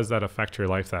more, how does that affect her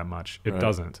life that much? It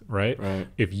doesn't, right?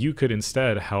 If you could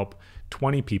instead help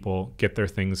 20 people get their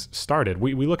things started.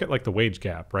 We look at like the wage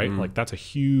gap, right? Like that's a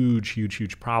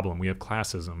huge problem. We have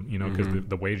classism, you know, because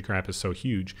the wage gap is so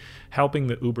huge. Helping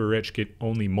the uber rich get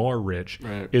only more rich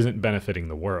isn't benefiting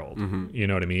the world. You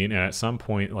know what I mean? And at some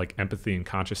point, like empathy and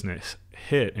consciousness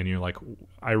hit, and you're like,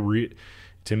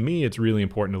 to me, it's really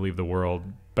important to leave the world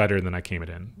better than I came it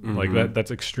in. Like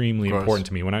that's extremely important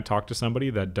to me. When I talk to somebody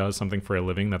that does something for a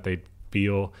living that they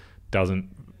feel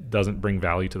doesn't bring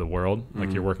value to the world,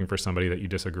 like you're working for somebody that you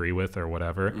disagree with or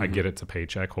whatever, I get it's a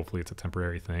paycheck, hopefully it's a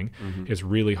temporary thing. It's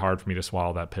really hard for me to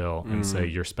swallow that pill and say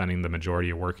you're spending the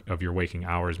majority of your waking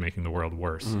hours making the world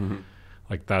worse.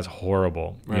 Like that's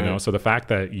horrible, you know? So the fact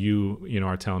that you know,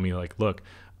 are telling me like, look,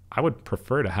 I would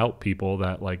prefer to help people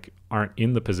that like aren't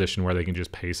in the position where they can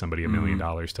just pay somebody $1 million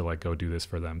to like go do this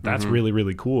for them. That's really,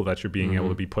 really cool that you're being able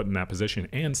to be put in that position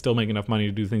and still make enough money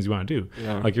to do things you want to do.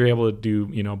 Like you're able to do,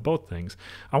 you know, both things.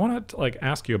 I want to like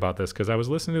ask you about this because I was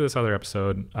listening to this other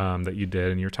episode that you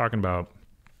did, and you're talking about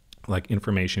like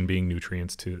information being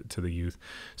nutrients to the youth.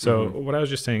 So what I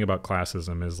was just saying about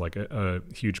classism is like a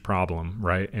huge problem,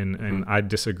 right? And I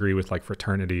disagree with like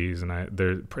fraternities and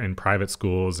they're in private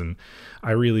schools, and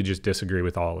I really just disagree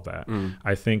with all of that.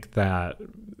 I think that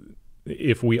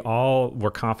if we all were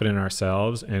confident in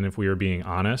ourselves and if we were being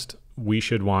honest, we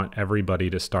should want everybody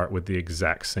to start with the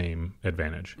exact same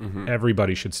advantage.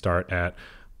 Everybody should start at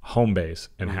home base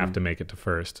and have to make it to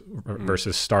first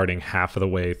versus starting half of the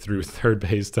way through third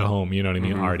base to home, you know what I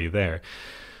mean, already there.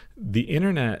 The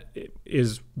internet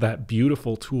is that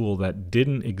beautiful tool that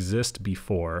didn't exist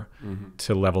before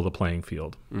to level the playing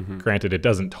field. Granted, it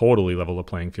doesn't totally level the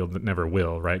playing field, it never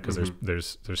will, right? Because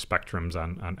there's spectrums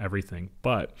on everything.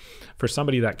 But for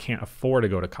somebody that can't afford to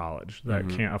go to college, that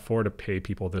can't afford to pay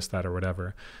people this, that, or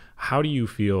whatever, how do you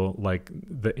feel like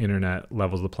the internet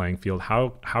levels the playing field?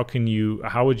 How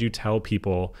would you tell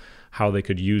people how they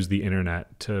could use the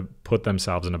internet to put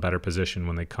themselves in a better position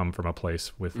when they come from a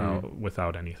place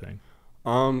without anything?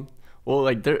 Well,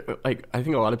 I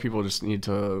think a lot of people just need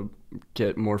to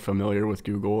get more familiar with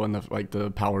Google and the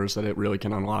powers that it really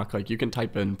can unlock. Like you can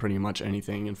type in pretty much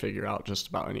anything and figure out just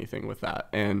about anything with that.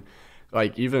 And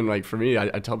like even like for me, I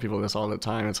tell people this all the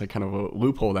time. It's like kind of a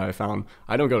loophole that I found.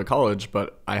 I don't go to college,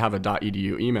 but I have a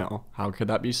 .edu email. How could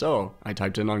that be so? I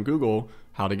typed in on Google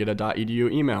how to get a .edu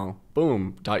email.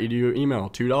 Boom, .edu email,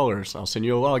 $2. I'll send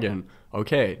you a login.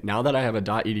 Okay, now that I have a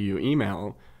 .edu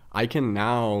email, I can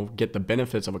now get the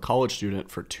benefits of a college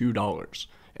student for $2.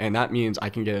 And that means I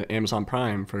can get Amazon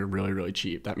Prime for really, really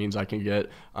cheap. That means I can get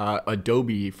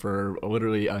Adobe for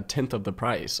literally a tenth of the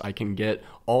price. I can get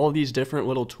all these different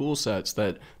little tool sets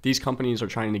that these companies are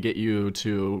trying to get you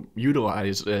to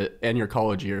utilize in your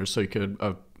college years so you could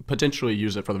potentially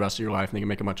use it for the rest of your life and they can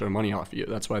make a bunch of money off of you.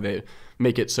 That's why they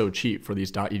make it so cheap for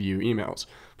these .edu emails.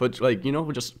 But like, you know,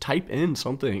 just type in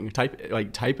something, type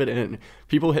it in.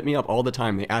 People hit me up all the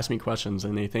time. They ask me questions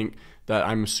and they think that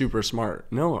I'm super smart.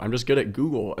 No, I'm just good at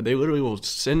Google. They literally will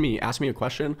ask me a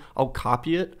question. I'll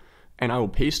copy it and I will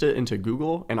paste it into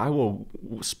Google and I will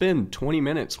spend 20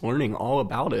 minutes learning all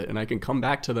about it. And I can come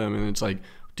back to them and it's like,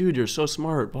 dude, you're so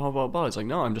smart, blah, blah, blah. It's like,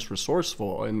 no, I'm just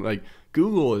resourceful. And like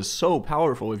Google is so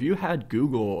powerful. If you had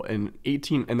Google in the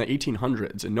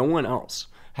 1800s and no one else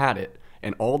had it,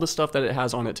 and all the stuff that it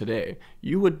has on it today,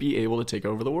 you would be able to take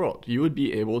over the world. You would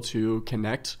be able to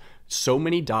connect so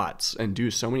many dots and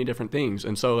do so many different things.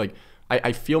 And so like,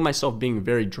 I feel myself being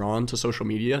very drawn to social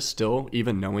media still,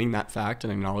 even knowing that fact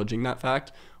and acknowledging that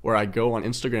fact, where I go on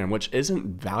Instagram, which isn't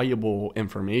valuable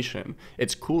information.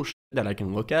 It's cool that I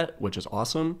can look at, which is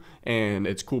awesome. And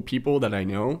it's cool people that I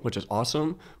know, which is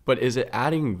awesome. But is it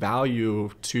adding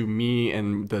value to me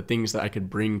and the things that I could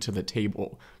bring to the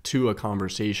table, to a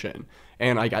conversation?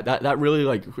 And I got that really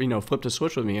like, you know, flipped a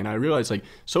switch with me. And I realized like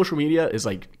social media is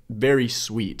like very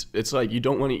sweet. It's like you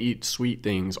don't want to eat sweet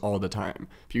things all the time.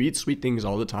 If you eat sweet things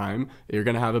all the time, you're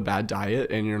going to have a bad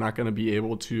diet and you're not going to be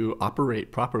able to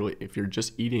operate properly. If you're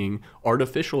just eating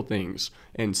artificial things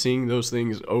and seeing those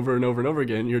things over and over and over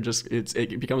again,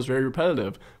 it becomes very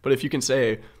repetitive. But if you can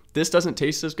say, this doesn't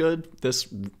taste as good, this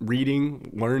reading,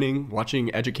 learning,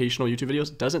 watching educational YouTube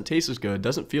videos doesn't taste as good,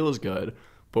 doesn't feel as good.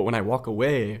 But when I walk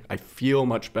away, I feel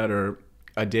much better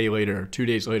a day later, 2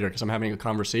 days later, because I'm having a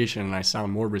conversation and I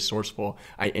sound more resourceful.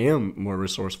 I am more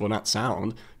resourceful, not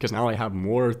sound, because now I have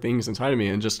more things inside of me.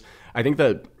 And just, I think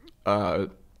that, I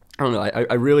don't know,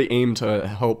 I really aim to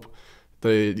help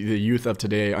the youth of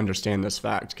today understand this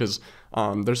fact, because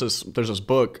there's this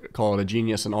book called A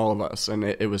Genius in All of Us, and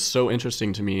it was so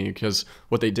interesting to me because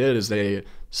what they did is they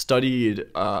studied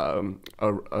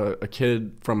a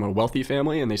kid from a wealthy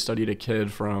family and they studied a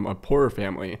kid from a poorer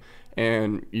family.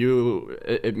 And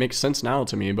it makes sense now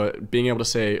to me, but being able to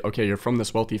say, okay, you're from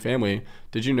this wealthy family,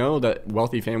 did you know that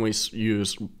wealthy families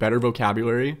use better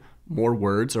vocabulary, more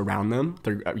words around them?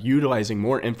 They're utilizing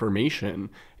more information,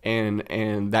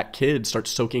 and that kid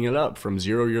starts soaking it up from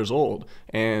 0 years old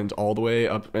and all the way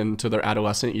up into their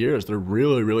adolescent years. They're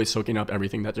really, really soaking up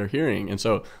everything that they're hearing. And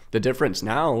so the difference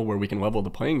now where we can level the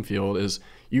playing field is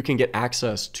you can get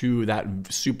access to that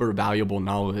super valuable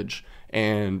knowledge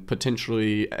and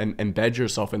potentially embed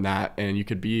yourself in that, and you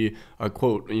could be a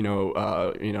quote,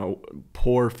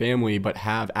 poor family, but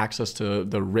have access to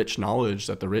the rich knowledge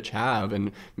that the rich have,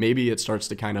 and maybe it starts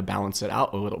to kind of balance it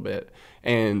out a little bit.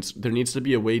 And there needs to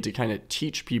be a way to kind of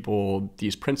teach people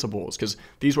these principles, because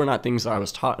these were not things that I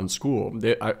was taught in school.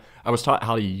 I was taught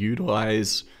how to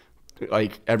utilize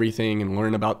like everything and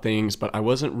learn about things, but I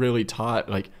wasn't really taught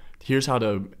like, here's how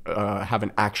to have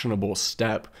an actionable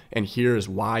step, and here's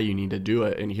why you need to do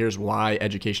it, and here's why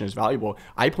education is valuable.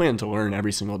 I plan to learn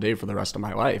every single day for the rest of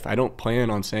my life. I don't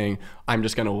plan on saying I'm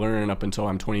just going to learn up until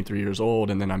I'm 23 years old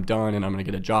and then I'm done and I'm going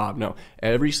to get a job. No,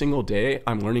 every single day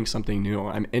I'm learning something new.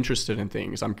 I'm interested in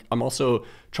things. I'm also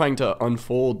trying to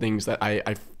unfold things that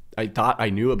I thought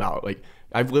I knew about. Like,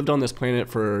 I've lived on this planet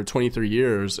for 23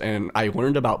 years and I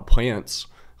learned about plants.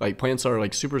 Like, plants are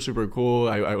like super, super cool.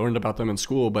 I learned about them in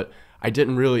school, but I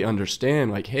didn't really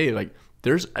understand like, hey, like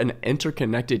there's an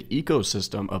interconnected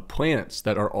ecosystem of plants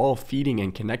that are all feeding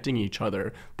and connecting each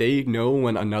other. They know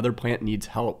when another plant needs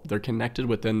help. They're connected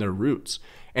within their roots.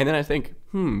 And then I think,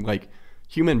 like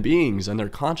human beings and their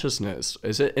consciousness,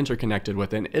 is it interconnected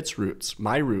within its roots?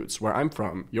 My roots, where I'm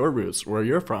from, your roots, where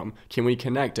you're from. Can we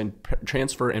connect and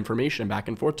transfer information back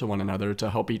and forth to one another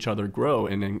to help each other grow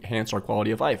and enhance our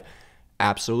quality of life?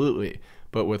 Absolutely.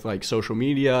 But with like social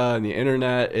media and the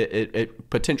internet, it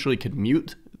potentially could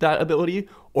mute that ability,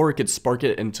 or it could spark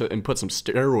it and put some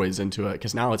steroids into it.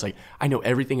 Because now it's like, I know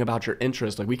everything about your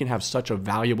interest. Like, we can have such a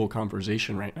valuable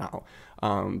conversation right now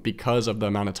because of the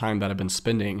amount of time that I've been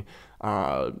spending,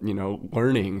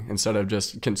 learning instead of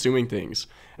just consuming things.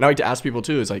 And I like to ask people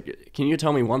too, is like, can you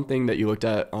tell me one thing that you looked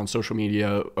at on social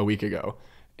media a week ago?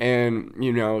 And,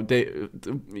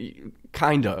 they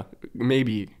kinda,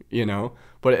 maybe,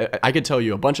 but I could tell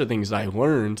you a bunch of things that I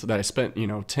learned that I spent,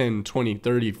 10, 20,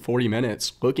 30, 40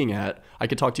 minutes looking at. I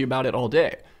could talk to you about it all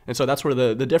day. And so that's where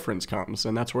the difference comes.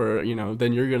 And that's where,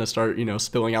 then you're going to start,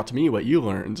 spilling out to me what you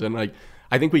learned. And like,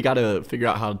 I think we got to figure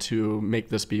out how to make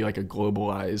this be like a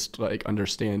globalized like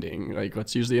understanding. Like,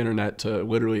 let's use the internet to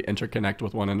literally interconnect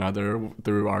with one another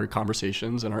through our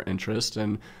conversations and our interests,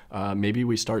 and maybe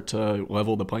we start to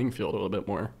level the playing field a little bit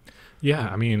more. Yeah,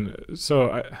 I mean,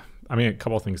 a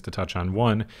couple of things to touch on.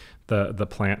 One, the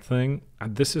plant thing.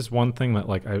 This is one thing that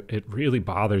like it really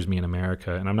bothers me in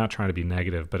America, and I'm not trying to be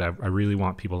negative, but I really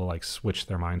want people to like switch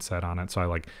their mindset on it. So I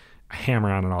like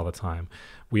hammer on it all the time.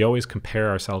 We always compare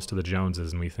ourselves to the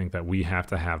Joneses, and we think that we have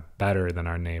to have better than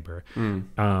our neighbor.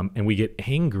 And we get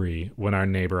angry when our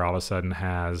neighbor all of a sudden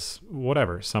has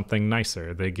whatever, something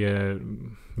nicer.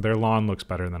 Their lawn looks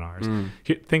better than ours.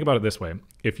 Think about it this way.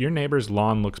 If your neighbor's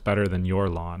lawn looks better than your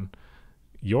lawn,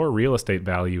 your real estate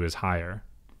value is higher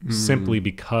simply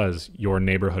because your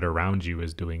neighborhood around you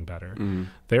is doing better.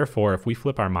 Therefore, if we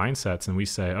flip our mindsets and we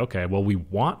say, okay, well, we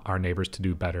want our neighbors to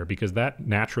do better because that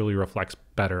naturally reflects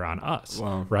better on us,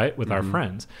 right? With our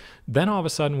friends. Then all of a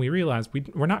sudden we realize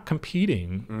we're not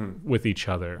competing with each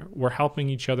other. We're helping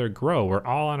each other grow. We're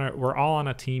all on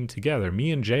a team together. Me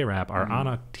and Rapp are on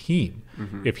a team.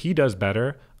 If he does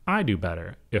better, I do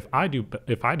better. If I do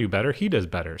better, he does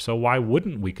better. So why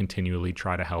wouldn't we continually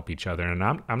try to help each other? And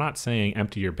I'm not saying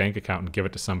empty your bank account and give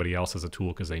it to somebody else as a tool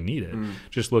because they need it.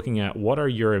 Just looking at what are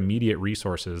your immediate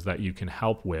resources that you can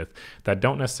help with that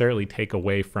don't necessarily take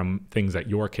away from things that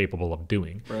you're capable of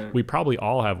doing. Right. We probably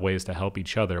all have ways to help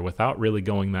each other without really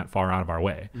going that far out of our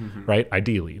way, right?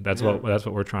 Ideally, that's what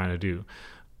we're trying to do.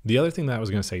 The other thing that I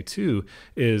was going to say too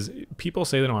is people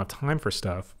say they don't have time for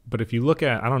stuff, but if you look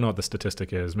at, I don't know what the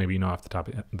statistic is, maybe you know off the top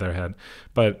of their head,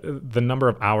 but the number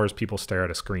of hours people stare at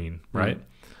a screen, right?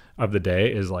 of the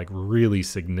day is like really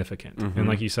significant. And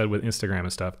like you said with Instagram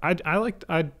and stuff,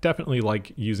 I definitely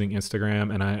like using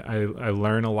Instagram, and I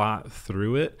learn a lot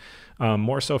through it.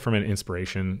 More so from an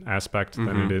inspiration aspect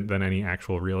than any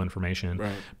actual real information.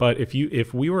 Right. But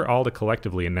if we were all to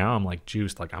collectively, and now I'm like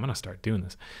juiced, like I'm gonna start doing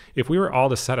this. If we were all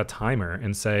to set a timer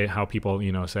and say how people,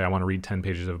 you know, say I want to read 10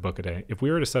 pages of a book a day. If we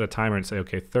were to set a timer and say,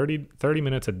 okay, 30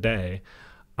 minutes a day,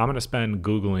 I'm gonna spend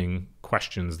Googling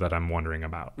questions that I'm wondering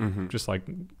about. Just like,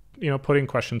 you know, putting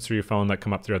questions through your phone that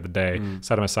come up throughout the day,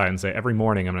 set them aside and say, every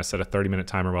morning I'm going to set a 30-minute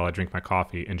timer while I drink my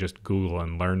coffee and just Google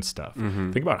and learn stuff.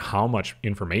 Think about how much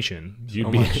information you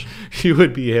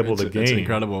would be able to gain. It's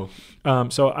incredible.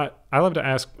 So I love to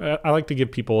ask, I like to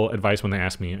give people advice when they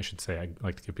ask me. I should say I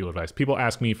like to give people advice. People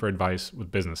ask me for advice with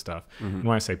business stuff. And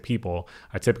when I say people,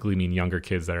 I typically mean younger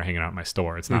kids that are hanging out at my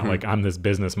store. It's not like I'm this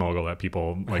business mogul that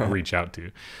people like reach out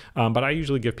to. But I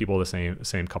usually give people the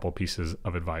same couple pieces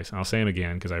of advice. And I'll say them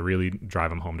again because I really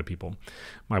drive them home to people.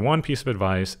 My one piece of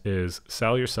advice is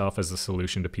sell yourself as the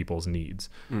solution to people's needs.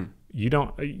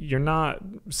 You're not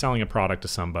selling a product to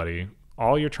somebody.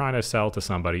 All you're trying to sell to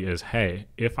somebody is, hey,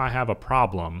 if I have a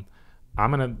problem,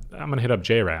 I'm gonna hit up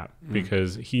Rapp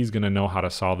because he's gonna know how to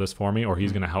solve this for me, or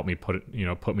he's gonna help me put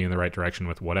me in the right direction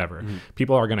with whatever.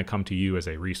 People are gonna come to you as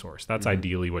a resource. That's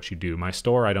ideally what you do. My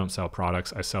store, I don't sell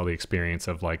products. I sell the experience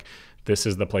of like, this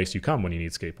is the place you come when you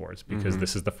need skateboards because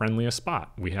this is the friendliest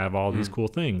spot. We have all these cool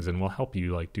things and we'll help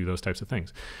you like do those types of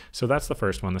things. So that's the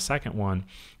first one. The second one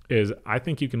is I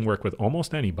think you can work with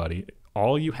almost anybody.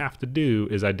 All you have to do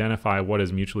is identify what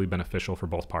is mutually beneficial for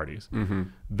both parties.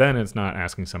 Then it's not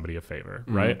asking somebody a favor,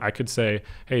 right? I could say,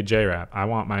 hey, Rapp, I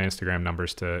want my Instagram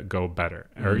numbers to go better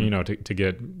or, you know,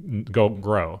 to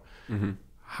grow.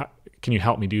 Can you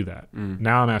help me do that?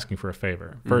 Now I'm asking for a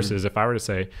favor versus if I were to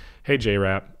say, hey,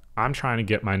 Rapp, I'm trying to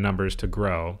get my numbers to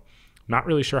grow. Not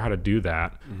really sure how to do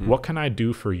that. What can I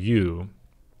do for you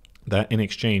that in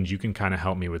exchange you can kind of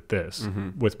help me with this?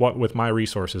 With my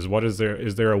resources,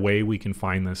 is there a way we can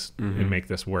find this and make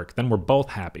this work? Then we're both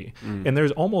happy. And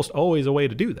there's almost always a way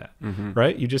to do that,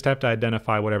 right? You just have to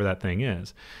identify whatever that thing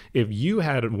is. If you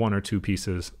had one or two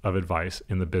pieces of advice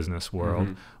in the business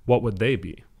world, what would they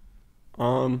be?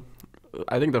 I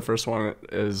think the first one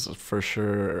is for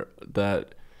sure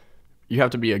that you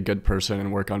have to be a good person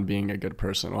and work on being a good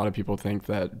person. A lot of people think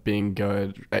that being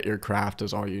good at your craft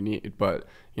is all you need, but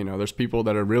you know, there's people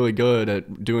that are really good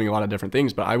at doing a lot of different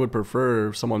things, but I would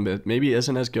prefer someone that maybe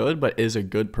isn't as good, but is a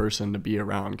good person to be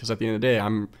around. Because at the end of the day,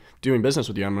 I'm doing business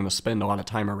with you. I'm going to spend a lot of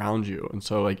time around you. And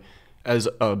so like, as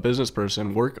a business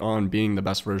person, work on being the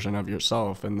best version of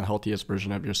yourself and the healthiest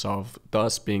version of yourself,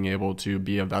 thus being able to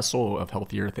be a vessel of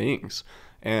healthier things.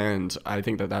 And I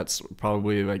think that that's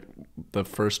probably like the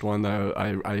first one that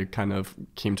I kind of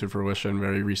came to fruition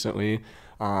very recently.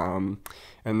 And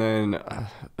then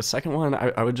the second one,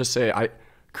 I would just say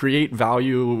create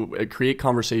value, create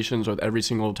conversations with every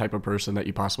single type of person that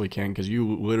you possibly can, because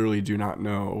you literally do not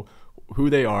know who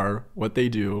they are, what they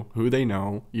do, who they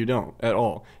know. You don't at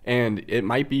all. And it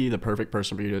might be the perfect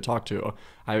person for you to talk to.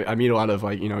 I meet a lot of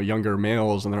like, you know, younger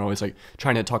males, and they're always like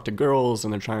trying to talk to girls,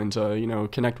 and they're trying to, you know,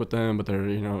 connect with them, but they're,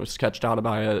 you know, sketched out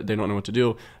about it. They don't know what to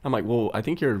do. I'm like, well, I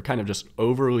think you're kind of just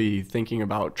overly thinking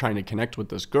about trying to connect with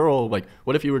this girl. Like,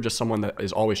 what if you were just someone that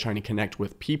is always trying to connect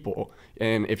with people?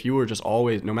 And if you were just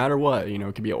always, no matter what, you know,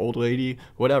 it could be an old lady,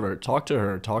 whatever, talk to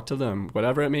her, talk to them,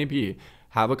 whatever it may be,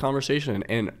 have a conversation,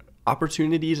 and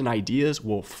opportunities and ideas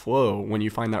will flow when you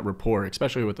find that rapport,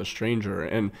 especially with a stranger.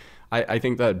 And I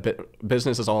think that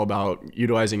business is all about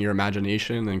utilizing your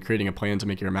imagination and creating a plan to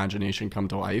make your imagination come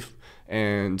to life.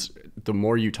 And the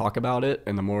more you talk about it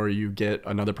and the more you get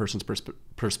another person's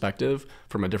perspective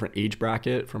from a different age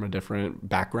bracket, from a different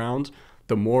background,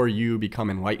 the more you become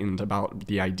enlightened about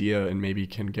the idea and maybe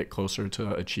can get closer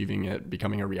to achieving it,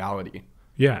 becoming a reality.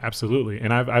 Yeah, absolutely.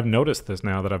 And I've noticed this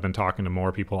now that I've been talking to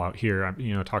more people out here. I've,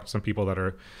 you know, talked to some people that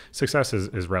are, success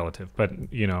is relative, but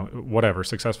you know, whatever,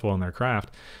 successful in their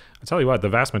craft. I tell you what, the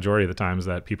vast majority of the times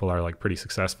that people are like pretty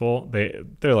successful,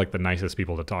 they're like the nicest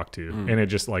people to talk to. And it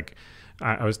just like,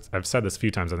 I've said this a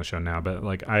few times on the show now, but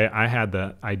like I had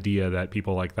the idea that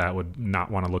people like that would not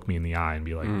want to look me in the eye and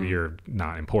be like, you're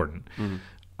not important.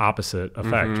 Opposite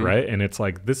effect, right? And it's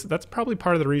like that's probably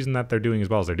part of the reason that they're doing as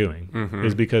well as they're doing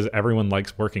is because everyone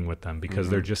likes working with them because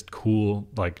they're just cool,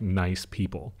 like nice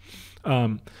people.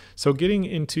 So getting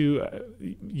into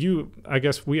I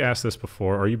guess we asked this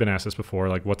before, or you've been asked this before,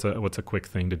 like what's a quick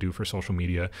thing to do for social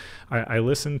media? I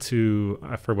listened to,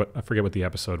 I forget what the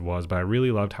episode was, but I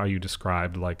really loved how you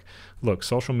described like, look,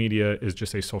 social media is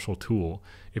just a social tool.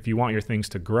 If you want your things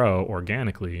to grow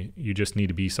organically, you just need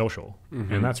to be social.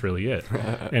 And that's really it.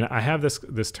 And I have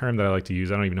this term that I like to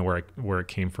use. I don't even know where it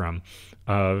came from,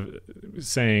 of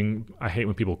saying I hate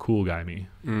when people cool guy me.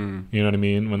 You know what I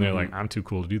mean? When they're like, I'm too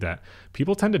cool to do that.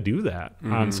 People tend to do that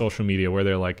on social media, where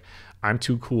they're like, I'm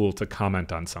too cool to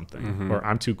comment on something, or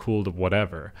I'm too cool to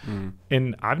whatever.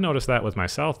 And I've noticed that with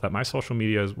myself, that my social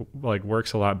media is like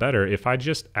works a lot better if I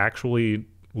just actually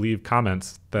leave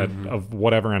comments that of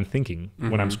whatever I'm thinking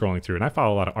when I'm scrolling through. And I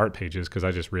follow a lot of art pages because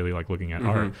I just really like looking at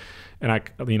art. And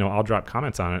I'll drop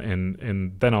comments on it,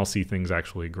 and then I'll see things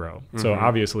actually grow. So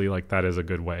obviously, like, that is a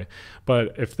good way.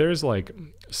 But if there's like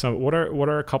what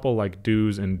are a couple like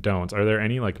do's and don'ts? Are there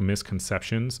any like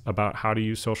misconceptions about how to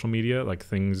use social media? Like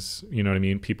things, you know what I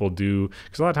mean, people do,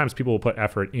 because a lot of times people will put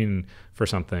effort in for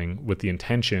something with the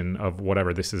intention of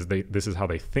whatever this is how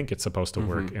they think it's supposed to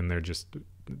work, and they just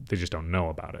don't know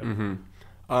about it.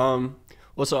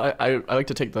 Well, so I like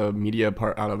to take the media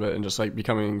part out of it and just like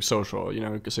becoming social, you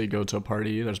know, so you go to a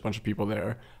party, there's a bunch of people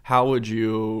there. How would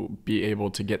you be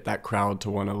able to get that crowd to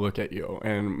want to look at you?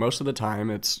 And most of the time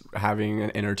it's having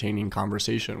an entertaining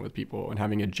conversation with people and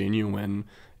having a genuine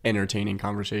entertaining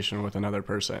conversation with another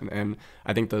person. And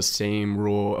I think the same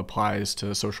rule applies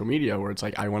to social media, where it's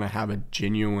like, I want to have a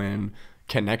genuine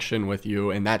connection with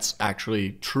you, and that's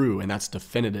actually true and that's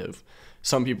definitive.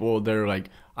 Some people, they're like,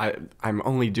 I'm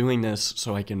only doing this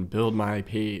so I can build my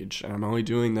page, and I'm only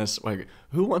doing this, like,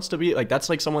 who wants to be like, that's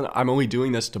like someone, I'm only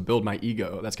doing this to build my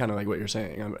ego. That's kind of like what you're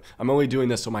saying. I'm only doing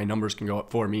this so my numbers can go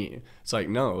up for me. It's like,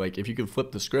 no, like, if you could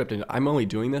flip the script, and I'm only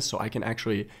doing this so I can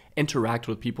actually interact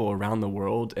with people around the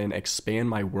world and expand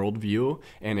my worldview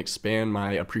and expand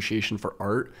my appreciation for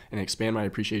art and expand my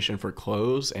appreciation for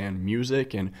clothes and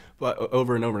music, and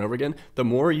over and over and over again, the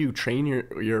more you train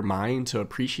your mind to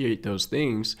appreciate those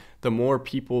things, the more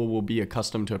people will be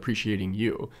accustomed to appreciating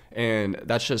you. And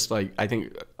that's just like, I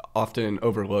think, often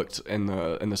overlooked in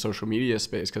the social media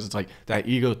space, because it's like that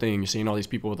ego thing. You're seeing all these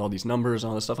people with all these numbers and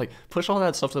all this stuff. Like, push all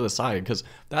that stuff to the side, because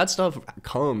that stuff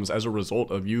comes as a result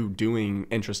of you doing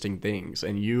interesting things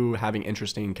and you having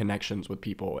interesting connections with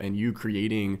people and you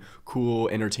creating cool,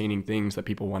 entertaining things that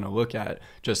people want to look at.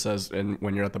 Just as, and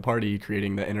when you're at the party,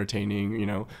 creating the entertaining, you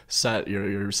know, set,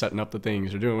 you're setting up the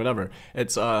things, you're doing whatever.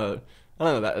 It's I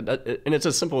don't know, that and it's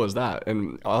as simple as that.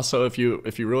 And also, if you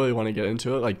really want to get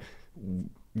into it, like,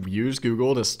 use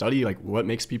Google to study like what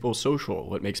makes people social,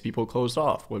 what makes people closed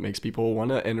off, what makes people want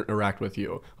to interact with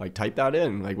you. Like, type that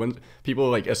in. Like, when people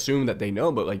like assume that they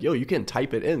know, but like, yo, you can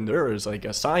type it in. There is like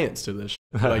a science to this.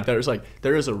 Like,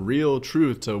 there is a real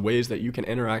truth to ways that you can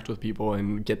interact with people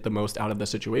and get the most out of the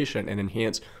situation and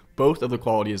enhance both of the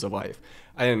qualities of life.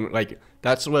 And like,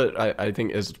 that's what I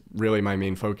think is really my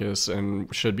main focus,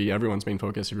 and should be everyone's main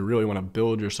focus. If you really want to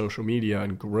build your social media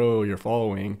and grow your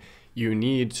following, you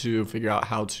need to figure out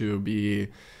how to be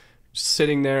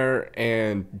sitting there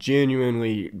and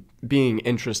genuinely being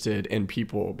interested in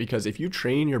people. Because if you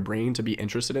train your brain to be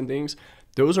interested in things,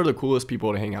 those are the coolest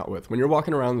people to hang out with. When you're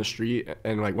walking around the street,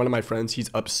 and like, one of my friends, he's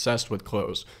obsessed with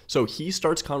clothes. So he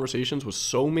starts conversations with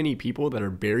so many people that are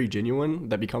very genuine,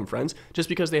 that become friends just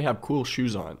because they have cool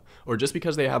shoes on, or just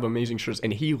because they have amazing shirts.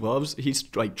 And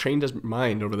he's like trained his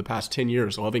mind over the past 10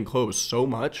 years loving clothes so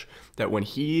much that when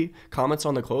he comments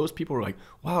on the clothes, people are like,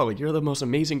 wow, like, you're the most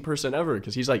amazing person ever.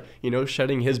 Because he's like, you know,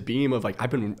 shedding his beam of like,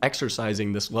 I've been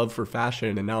exercising this love for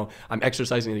fashion, and now I'm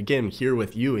exercising it again here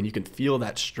with you, and you can feel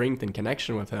that strength and connection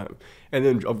with him. And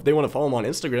then they want to follow him on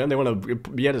Instagram, they want to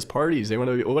be at his parties, they want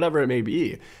to be, whatever it may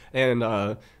be. And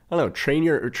I don't know, train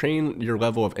your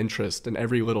level of interest in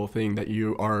every little thing that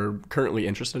you are currently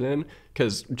interested in.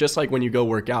 Because just like when you go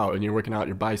work out and you're working out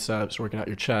your biceps, working out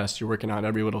your chest, you're working out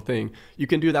every little thing, you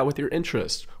can do that with your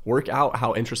interest. Work out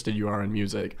how interested you are in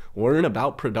music. Learn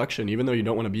about production, even though you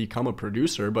don't want to become a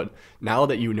producer. But now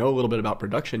that you know a little bit about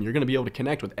production, you're going to be able to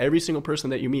connect with every single person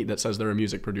that you meet that says they're a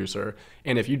music producer.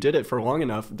 And if you did it for long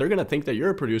enough, they're going to think that you're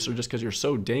a producer just because you're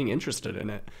so dang interested in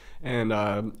it. And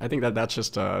I think that's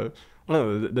just I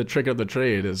don't know, the trick of the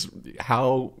trade is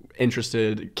how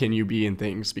interested can you be in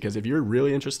things? Because if you're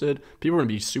really interested, people are going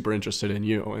to be super interested in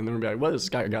you. And they're going to be like, what has this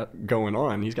guy got going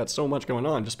on? He's got so much going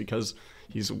on, just because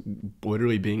he's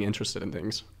literally being interested in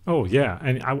things. Oh, yeah.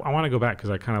 And I want to go back because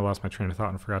I kind of lost my train of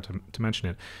thought and forgot to mention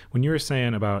it. When you were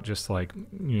saying about just like,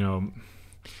 you know,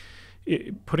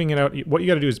 putting it out, what you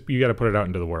got to do is you got to put it out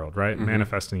into the world, right?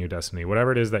 Manifesting your destiny,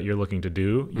 whatever it is that you're looking to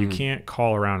do. You can't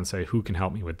call around and say, who can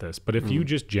help me with this? But if you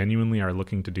just genuinely are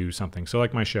looking to do something, so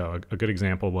like my show, a good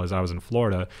example was I was in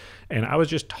Florida and I was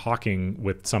just talking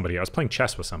with somebody. I was playing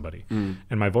chess with somebody and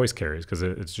my voice carries because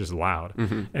it's just loud.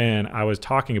 And I was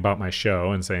talking about my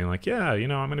show and saying like, yeah, I'm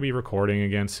going to be recording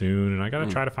again soon and I got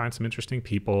to try to find some interesting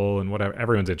people and whatever.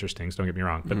 Everyone's interesting, so don't get me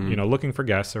wrong, but looking for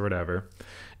guests or whatever.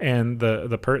 And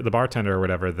the bartender or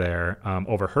whatever there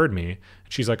overheard me.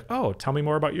 She's like, oh, tell me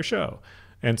more about your show.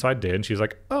 And so I did. And she's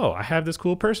like, oh, I have this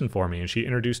cool person for me. And she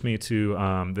introduced me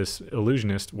to this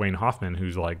illusionist, Wayne Hoffman,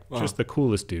 who's like just the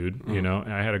coolest dude, And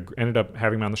I ended up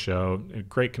having him on the show. A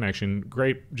great connection,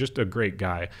 just a great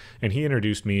guy. And he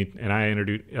introduced me, and I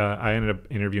ended up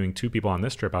interviewing 2 people on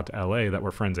this trip out to LA that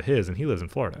were friends of his, and he lives in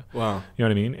Florida. Wow. You know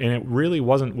what I mean? And it really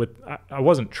wasn't I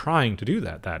wasn't trying to do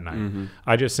that night.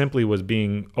 I just simply was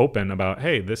being open about,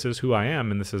 hey, this is who I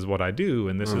am, and this is what I do,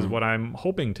 and this is what I'm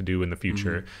hoping to do in the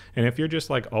future. And if you're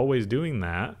just like always doing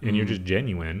that and you're just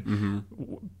genuine,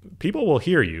 people will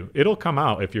hear you. It'll come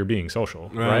out if you're being social,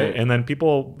 right? And then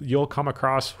you'll come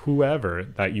across whoever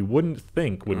that you wouldn't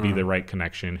think would be the right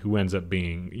connection, who ends up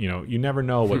being, you never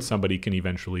know what somebody can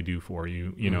eventually do for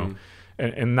you, know.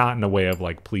 And not in a way of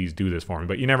like, please do this for me,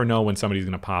 but you never know when somebody's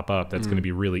going to pop up that's going to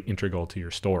be really integral to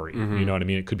your story. You know what I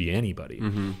mean? It could be anybody.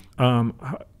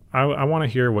 I want to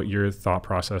hear what your thought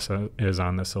process is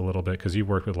on this a little bit, because you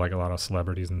work with like a lot of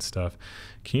celebrities and stuff.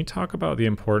 Can you talk about the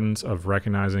importance of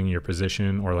recognizing your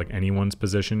position, or like anyone's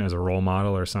position, as a role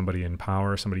model or somebody in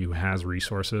power, somebody who has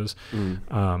resources?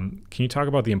 Can you talk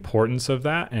about the importance of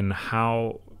that and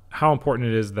how important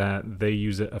it is that they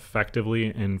use it effectively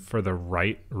and for the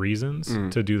right reasons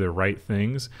to do the right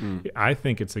things? I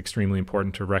think it's extremely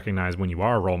important to recognize when you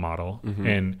are a role model.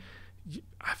 And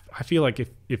I feel like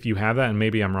if you have that, and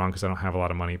maybe I'm wrong because I don't have a lot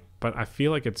of money, but I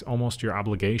feel like it's almost your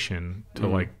obligation to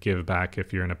like give back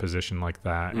if you're in a position like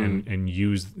that, and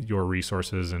use your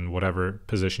resources and whatever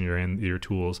position you're in, your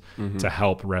tools, to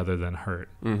help rather than hurt.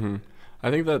 I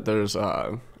think that there's,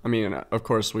 of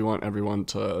course we want everyone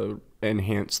to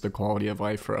enhance the quality of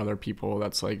life for other people.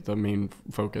 That's like the main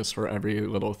focus for every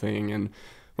little thing. And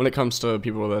when it comes to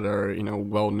people that are,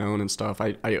 well known and stuff,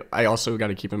 I also got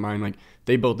to keep in mind, like,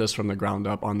 they built this from the ground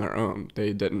up on their own.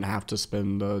 They didn't have to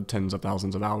spend tens of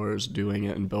thousands of hours doing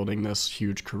it and building this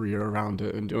huge career around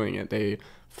it and doing it. They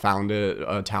found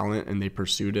a talent and they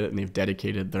pursued it, and they've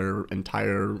dedicated their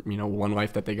entire, one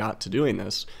life that they got to doing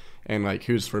this. And like,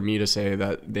 who's for me to say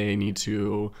that they need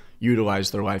to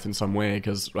utilize their life in some way?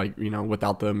 Because like,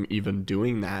 without them even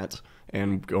doing that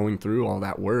and going through all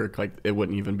that work, like, it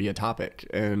wouldn't even be a topic.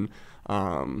 And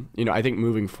I think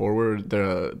moving forward,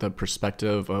 the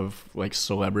perspective of like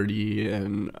celebrity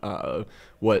and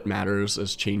what matters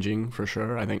is changing for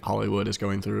sure. I think Hollywood is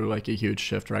going through like a huge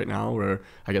shift right now, where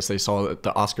I guess they saw that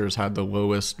the Oscars had the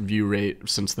lowest view rate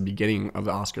since the beginning of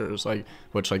the Oscars,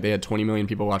 which they had 20 million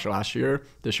people watch it last year.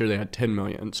 This year they had 10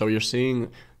 million. So you're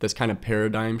seeing this kind of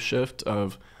paradigm shift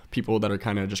of people that are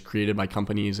kind of just created by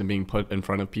companies and being put in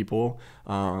front of people,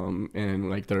 and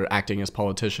like they're acting as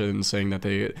politicians, saying that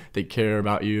they care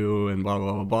about you and blah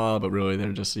blah blah blah, but really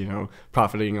they're just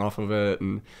profiting off of it.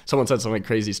 And someone said some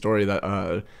crazy story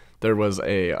that there was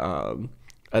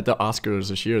at the Oscars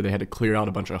this year, they had to clear out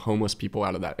a bunch of homeless people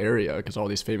out of that area because all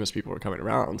these famous people were coming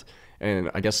around.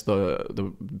 And I guess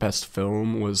the best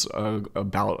film was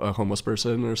about a homeless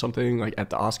person or something, like, at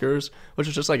the Oscars, which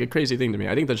is just like a crazy thing to me.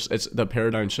 I think that it's the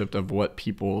paradigm shift of what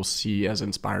people see as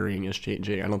inspiring is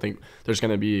changing. I don't think there's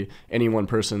going to be any one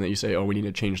person that you say, oh, we need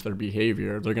to change their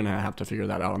behavior. They're going to have to figure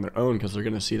that out on their own, because they're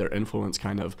going to see their influence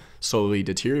kind of slowly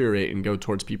deteriorate and go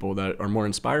towards people that are more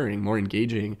inspiring, more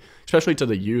engaging, especially to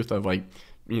the youth of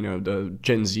the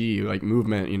Gen Z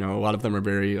movement. A lot of them are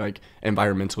very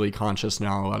environmentally conscious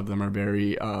now. A lot of them are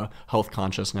very health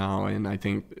conscious now. And I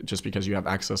think just because you have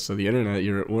access to the internet,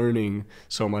 you're learning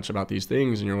so much about these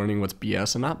things, and you're learning what's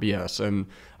BS and not BS. And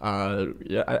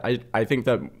I think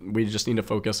that we just need to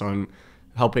focus on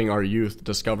helping our youth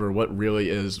discover what really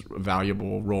is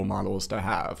valuable role models to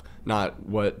have, not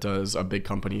what does a big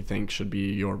company think should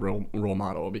be your role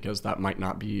model, because that might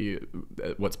not be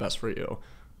what's best for you.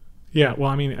 Yeah, well,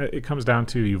 I mean, it comes down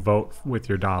to you vote with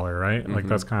your dollar, right? Like,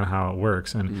 that's kind of how it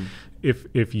works. And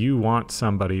if you want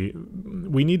somebody,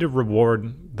 we need to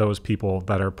reward those people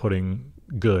that are putting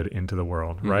good into the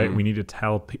world, right? We need to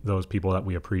tell those people that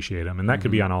we appreciate them. And that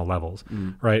could be on all levels,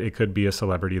 right? It could be a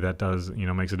celebrity that does,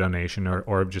 makes a donation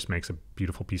or just makes a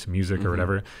beautiful piece of music or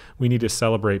whatever. We need to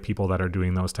celebrate people that are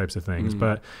doing those types of things.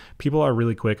 But people are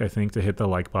really quick, I think, to hit the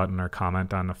like button or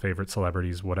comment on the favorite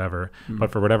celebrities, whatever.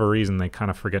 But for whatever reason, they kind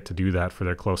of forget to do that for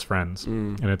their close friends.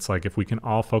 And it's like, if we can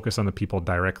all focus on the people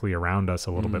directly around us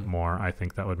a little bit more, I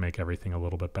think that would make everything a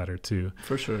little bit better too.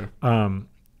 For sure.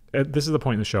 This is the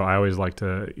point in the show. I always like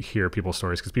to hear people's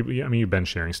stories because people, you've been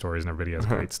sharing stories and everybody has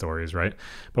great stories, right?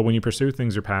 But when you pursue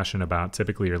things you're passionate about,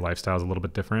 typically your lifestyle is a little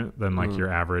bit different than like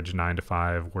your average 9 to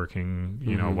 5 working,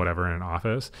 whatever in an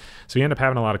office. So you end up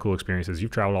having a lot of cool experiences.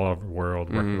 You've traveled all over the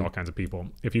world, worked with all kinds of people.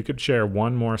 If you could share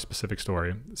one more specific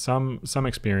story, some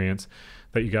experience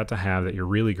that you got to have that you're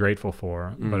really grateful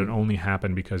for, but it only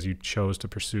happened because you chose to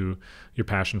pursue your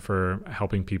passion for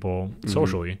helping people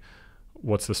socially,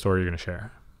 what's the story you're going to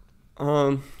share?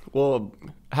 Well,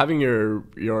 having your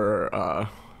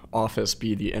office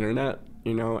be the internet,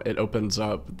 it opens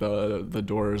up the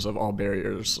doors of all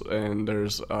barriers, and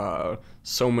there's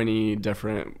so many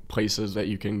different places that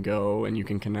you can go and you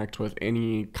can connect with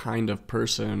any kind of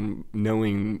person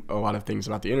knowing a lot of things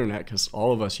about the internet, because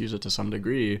all of us use it to some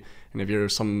degree. And if you're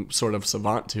some sort of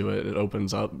savant to it, it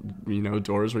opens up,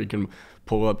 doors where you can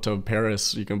pull up to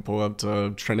Paris, you can pull up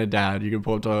to Trinidad, you can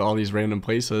pull up to all these random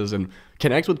places and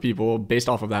connect with people based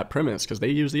off of that premise, because they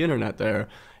use the internet there.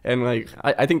 And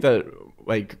I think that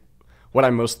what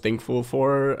I'm most thankful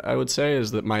for, I would say,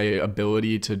 is that my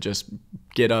ability to just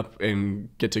get up and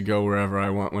get to go wherever I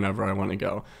want, whenever I want to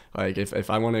go. Like if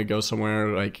I want to go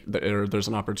somewhere, there's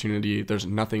an opportunity, there's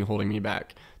nothing holding me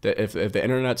back. That if the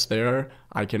internet's there,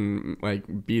 I can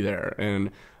be there.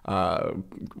 And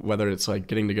whether it's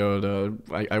getting to go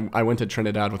to, I went to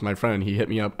Trinidad with my friend. He hit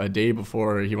me up a day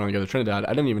before he wanted to go to Trinidad. I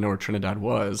didn't even know where Trinidad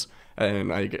was.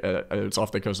 And it's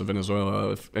off the coast of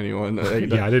Venezuela, if anyone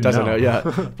doesn't know.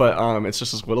 Yeah, but it's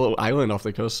just this little island off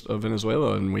the coast of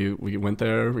Venezuela, and we went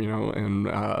there,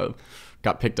 and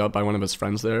got picked up by one of his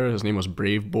friends there. His name was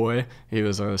Brave Boy. He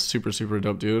was a super, super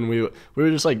dope dude. And we were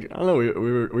just I don't know, we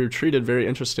were treated very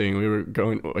interesting. We were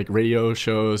going radio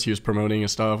shows. He was promoting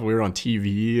his stuff. We were on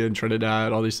TV in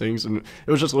Trinidad, all these things. And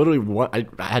it was just literally I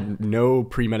had no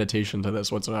premeditation to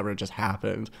this whatsoever. It just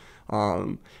happened.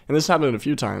 And this happened a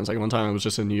few times. One time I was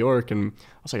just in New York, and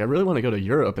I was I really want to go to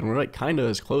Europe, and we're kind of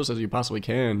as close as you possibly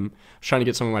can. I was trying to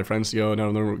get some of my friends to go, none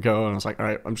of them would go, and I was all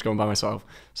right, I'm just going by myself.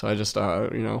 So I just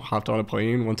hopped on a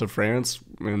plane, went to France,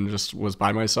 and just was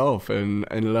by myself, and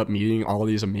ended up meeting all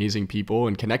these amazing people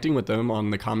and connecting with them on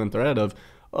the common thread of,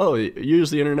 oh, you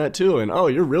use the internet too, and oh,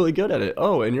 you're really good at it.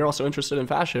 Oh, and you're also interested in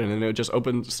fashion, and it just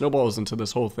snowballs into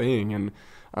this whole thing. And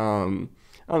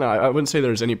I don't know, I wouldn't say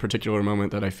there's any particular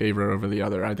moment that I favor over the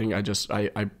other. I think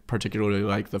I particularly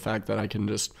like the fact that I can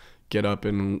just get up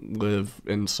and live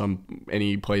in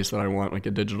any place that I want, like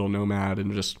a digital nomad,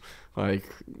 and just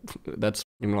that's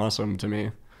awesome to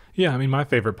me. Yeah, I mean, my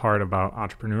favorite part about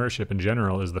entrepreneurship in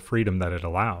general is the freedom that it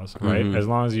allows, right? As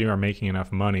long as you are making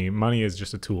enough money is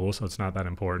just a tool, so it's not that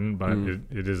important, but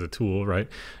it is a tool, right?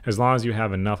 As long as you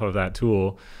have enough of that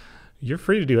tool, you're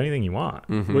free to do anything you want,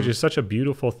 which is such a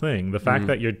beautiful thing. The fact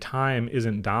that your time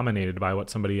isn't dominated by what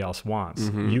somebody else wants.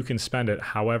 You can spend it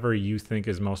however you think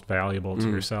is most valuable to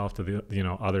yourself, to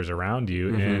the others around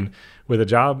you. And with a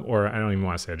job, or I don't even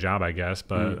want to say a job, I guess,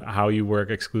 but how you work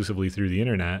exclusively through the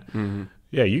internet,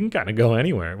 yeah, you can kind of go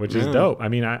anywhere, which is dope. I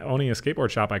mean, owning a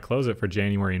skateboard shop, I close it for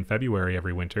January and February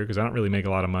every winter because I don't really make a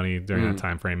lot of money during that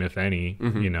time frame, if any,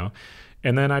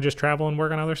 And then I just travel and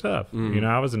work on other stuff.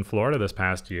 I was in Florida this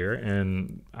past year,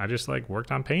 and I just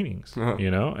worked on paintings,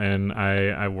 and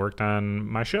I worked on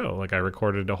my show. I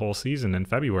recorded a whole season in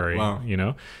February, and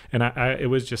it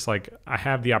was just I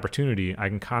have the opportunity. I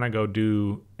can kind of go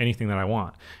do anything that I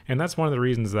want. And that's one of the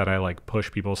reasons that I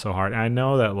push people so hard. And I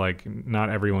know that not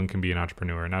everyone can be an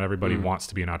entrepreneur. Not everybody wants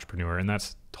to be an entrepreneur, and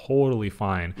that's totally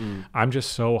fine. I'm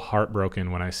just so heartbroken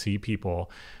when I see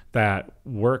people that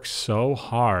work so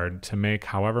hard to make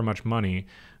however much money,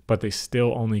 but they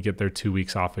still only get their 2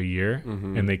 weeks off a year,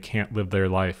 and they can't live their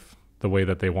life the way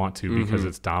that they want to because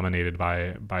it's dominated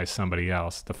by somebody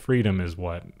else. The freedom is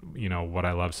what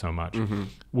I love so much.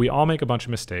 We all make a bunch of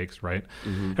mistakes, right?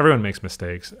 Everyone makes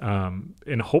mistakes.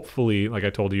 And hopefully, like I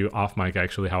told you off mic,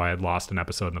 actually, how I had lost an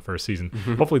episode in the first season,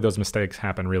 hopefully those mistakes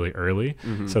happen really early.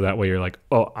 So that way you're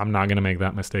oh, I'm not going to make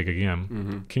that mistake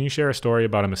again. Can you share a story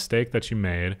about a mistake that you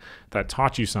made that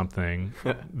taught you something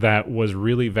that was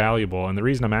really valuable? And the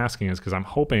reason I'm asking is because I'm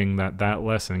hoping that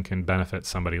lesson can benefit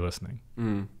somebody listening.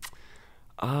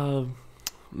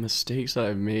 Mistakes that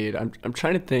I've made. I'm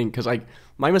trying to think, because like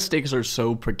my mistakes are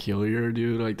so peculiar,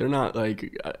 dude. Like they're not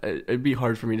like it'd be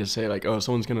hard for me to say like, oh,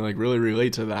 someone's gonna like really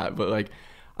relate to that. But like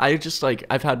I just like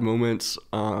I've had moments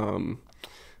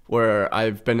where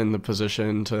I've been in the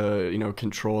position to, you know,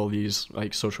 control these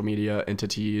like social media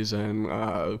entities,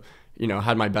 and you know,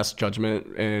 had my best judgment,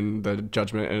 and the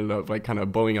judgment ended up like kind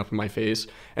of blowing up in my face.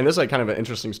 And this is like kind of an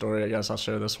interesting story, I guess. I'll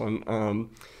share this one.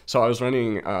 So I was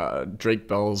running Drake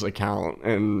Bell's account,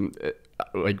 and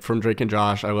like from Drake and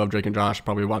Josh. I love Drake and Josh.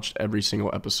 Probably watched every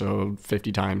single episode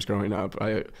 50 times growing up.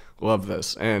 I love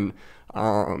this. And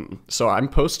so I'm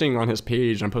posting on his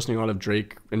page. I'm posting a lot of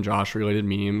Drake and Josh related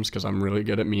memes because I'm really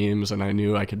good at memes, and I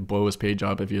knew I could blow his page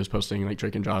up if he was posting like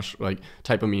Drake and Josh like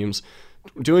type of memes.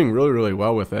 Doing really, really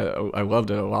well with it. I loved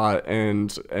it a lot,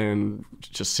 and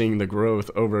just seeing the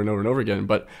growth over and over and over again.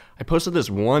 But I posted this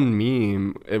one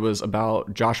meme. It was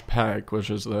about Josh Peck, which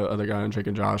is the other guy on Drake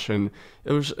and Josh, and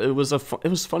it was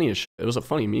funny as shit. It was a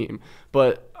funny meme.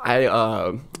 But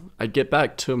I get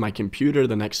back to my computer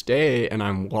the next day, and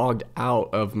I'm logged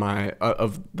out of my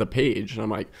of the page, and I'm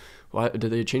like, what,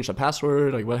 did they change the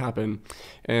password? Like, what happened?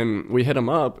 And we hit them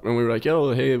up, and we were like,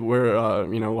 yo, hey, we're,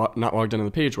 you know, not logged into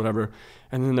the page, whatever.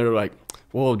 And then they were like,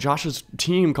 well, Josh's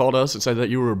team called us and said that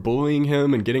you were bullying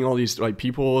him and getting all these, like,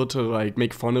 people to, like,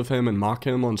 make fun of him and mock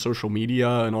him on social media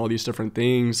and all these different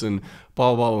things and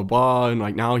blah, blah, blah, blah. And,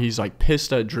 like, now he's, like,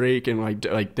 pissed at Drake and,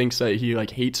 like thinks that he,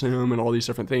 like, hates him and all these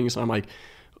different things. And I'm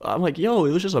like, yo,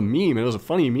 it was just a meme. It was a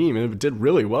funny meme, and it did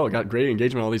really well. It got great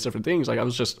engagement, all these different things. Like, I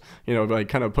was just, you know, like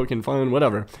kind of poking fun,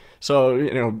 whatever. So,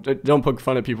 you know, don't poke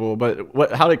fun at people.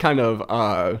 But how it kind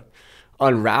of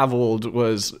unraveled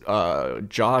was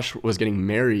Josh was getting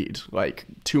married like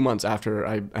 2 months after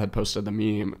I had posted the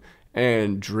meme,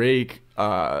 and Drake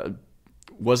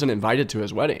wasn't invited to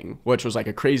his wedding, which was like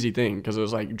a crazy thing because it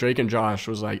was like Drake and Josh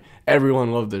was like,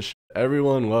 everyone loved this shit.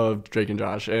 Everyone loved Drake and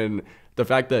Josh, and the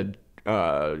fact that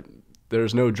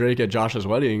there's no Drake at Josh's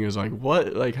wedding is like,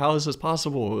 what? Like, how is this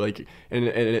possible? Like, and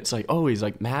it's like, oh, he's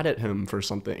like mad at him for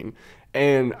something.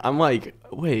 And I'm like,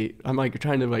 wait, I'm like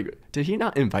trying to like, did he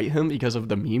not invite him because of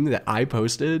the meme that I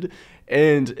posted?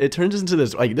 And it turns into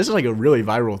this, like, this is like a really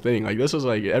viral thing. Like, this was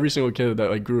like every single kid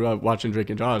that like grew up watching Drake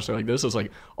and Josh. So like, this was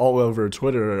like all over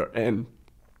Twitter, and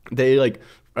they like,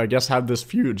 I guess, have this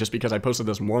feud just because I posted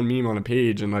this one meme on a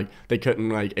page, and like they couldn't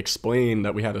like explain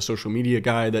that we had a social media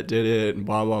guy that did it and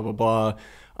blah blah blah blah.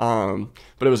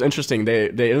 But it was interesting. They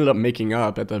ended up making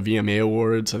up at the VMA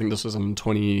Awards. I think this was in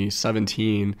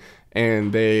 2017,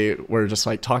 and they were just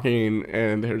like talking,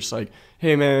 and they're just like,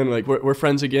 "Hey man, like we're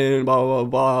friends again, blah blah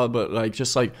blah." But like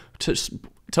just like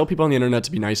tell people on the internet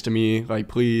to be nice to me, like,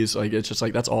 please. Like, it's just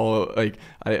like, that's all. Like,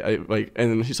 I like,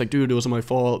 and she's like, dude, it wasn't my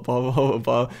fault, blah blah blah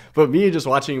blah. But me just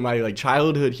watching my like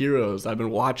childhood heroes I've been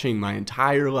watching my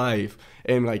entire life,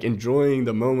 and like enjoying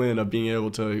the moment of being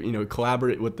able to, you know,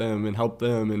 collaborate with them and help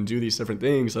them and do these different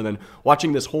things, and then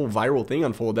watching this whole viral thing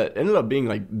unfold that ended up being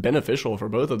like beneficial for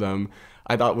both of them,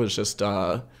 I thought was just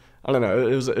I don't know.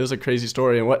 It was a crazy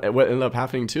story, and what ended up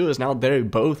happening too is now they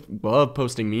both love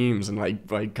posting memes and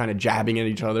like kind of jabbing at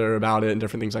each other about it and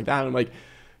different things like that. And I'm like,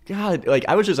 God, like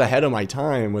I was just ahead of my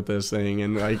time with this thing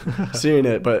and like seeing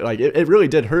it, but like it really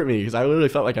did hurt me because I literally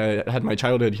felt like I had my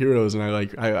childhood heroes, and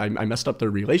I messed up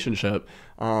their relationship.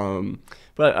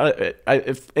 But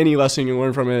if any lesson you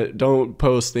learn from it, don't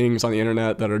post things on the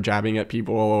internet that are jabbing at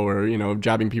people, or, you know,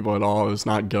 jabbing people at all is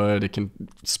not good. It can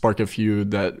spark a feud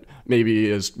that maybe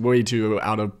is way too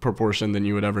out of proportion than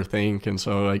you would ever think. And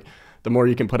so like the more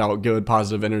you can put out good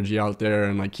positive energy out there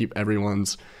and like keep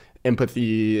everyone's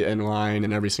empathy in line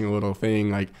and every single little thing,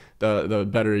 like the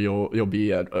better you'll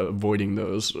be at avoiding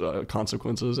those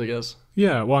consequences, I guess.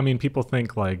 Yeah, well, I mean, people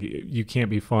think like you can't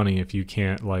be funny if you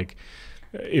can't like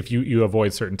if you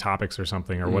avoid certain topics or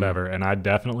something or whatever. And I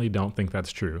definitely don't think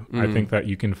that's true. I think that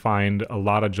you can find a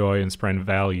lot of joy and spread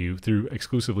value through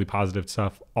exclusively positive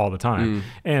stuff all the time.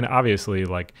 And obviously,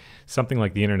 like something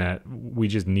like the internet, we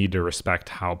just need to respect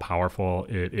how powerful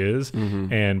it is.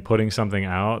 And putting something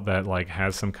out that like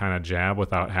has some kind of jab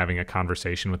without having a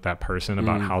conversation with that person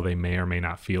about how they may or may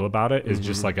not feel about it is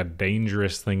just like a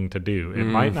dangerous thing to do. It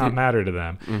might not matter to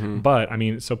them. But I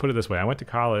mean, so put it this way, I went to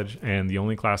college, and the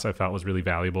only class I felt was really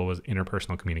valuable was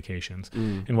interpersonal communications.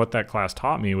 And what that class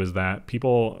taught me was that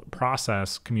people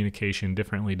process communication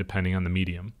differently depending on the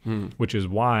medium, which is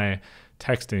why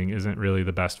texting isn't really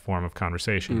the best form of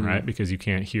conversation, right? Because you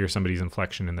can't hear somebody's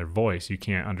inflection in their voice. You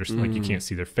can't understand, like you can't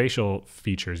see their facial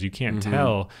features. You can't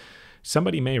tell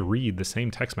somebody may read the same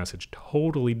text message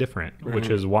totally different, which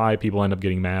is why people end up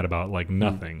getting mad about like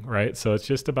nothing, right? So it's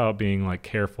just about being like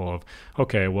careful of,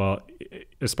 okay, well,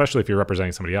 especially if you're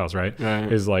representing somebody else, right?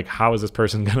 Is like, how is this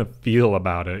person going to feel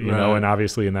about it, you know? And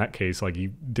obviously in that case, like,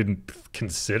 you didn't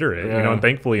consider it, you know, and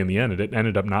thankfully in the end, it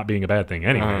ended up not being a bad thing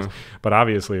anyways. But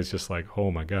obviously it's just like, oh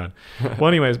my God. Well,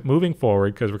 anyways, moving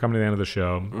forward, because we're coming to the end of the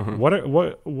show,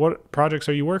 what projects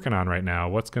are you working on right now?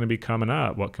 What's going to be coming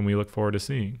up? What can we look forward to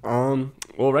seeing?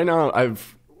 Well, right now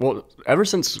ever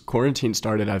since quarantine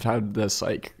started, I've had this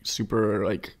like super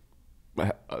like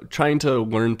trying to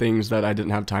learn things that I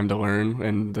didn't have time to learn,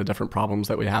 and the different problems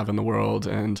that we have in the world,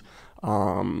 and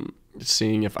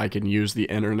seeing if I can use the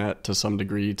internet to some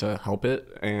degree to help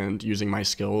it, and using my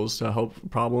skills to help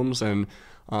problems. And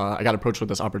I got approached with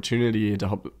this opportunity to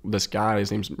help this guy.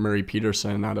 His name's Murray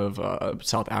Peterson out of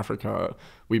South Africa.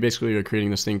 We basically are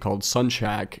creating this thing called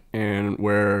Sunshack, and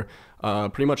we're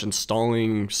pretty much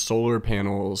installing solar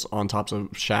panels on tops of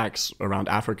shacks around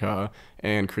Africa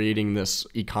and creating this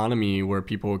economy where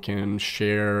people can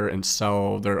share and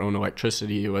sell their own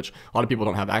electricity, which a lot of people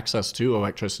don't have access to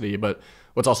electricity. But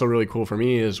what's also really cool for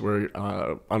me is we're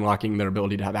unlocking their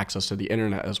ability to have access to the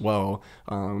internet as well.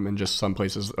 And just some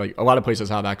places, like a lot of places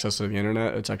have access to the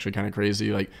internet. It's actually kind of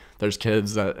crazy. Like there's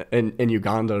kids that in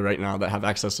Uganda right now that have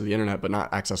access to the internet, but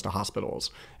not access to hospitals.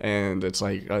 And it's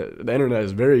like the internet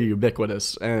is very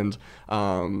ubiquitous. And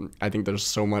I think there's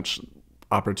so much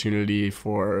opportunity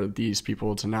for these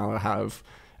people to now have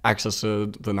access to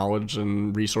the knowledge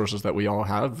and resources that we all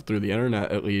have through the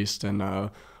internet, at least.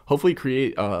 And hopefully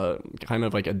create kind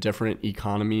of like a different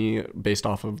economy based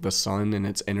off of the sun and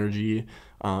its energy.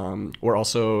 Or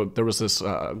also there was this,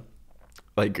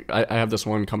 like I have this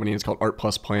one company, it's called Art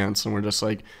Plus Plants, and we're just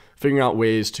like figuring out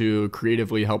ways to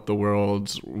creatively help the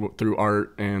world through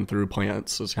art and through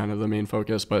plants is kind of the main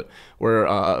focus. But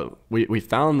we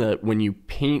found that when you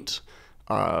paint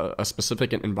a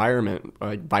specific environment,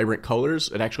 like vibrant colors,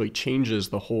 it actually changes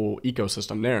the whole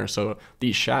ecosystem there. So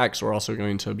these shacks, we're also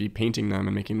going to be painting them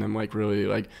and making them like really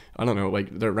like, I don't know, like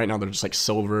right now they're just like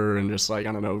silver and just like,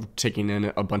 I don't know, taking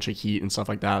in a bunch of heat and stuff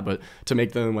like that. But to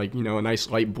make them like, you know, a nice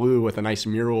light blue with a nice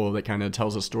mural that kind of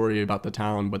tells a story about the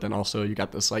town. But then also you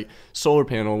got this like solar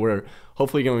panel where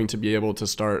hopefully going to be able to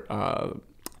start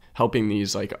helping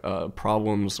these like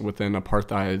problems within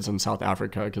apartheids in South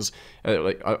Africa, because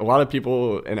like a lot of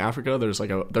people in Africa, there's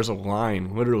a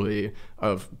line literally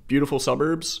of beautiful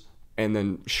suburbs and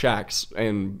then shacks,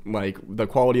 and like the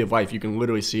quality of life you can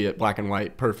literally see it black and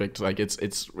white, perfect. Like it's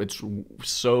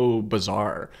so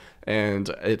bizarre, and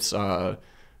it's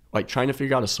like trying to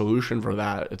figure out a solution for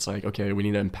that. It's like, okay, we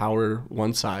need to empower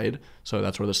one side, so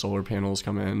that's where the solar panels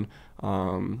come in.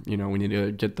 You know, we need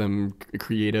to get them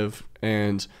creative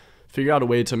and figure out a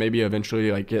way to maybe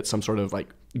eventually like get some sort of like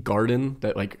garden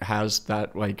that like has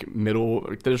that like middle,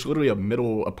 there's literally a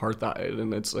middle apartheid,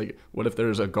 and it's like, what if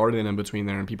there's a garden in between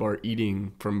there and people are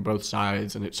eating from both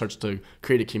sides, and it starts to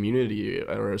create a community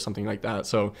or something like that.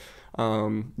 So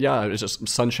yeah, it's just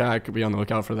Sunshack, be on the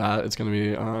lookout for that. It's going to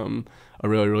be a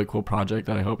really, really cool project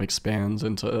that I hope expands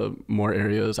into more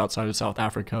areas outside of South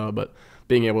Africa. But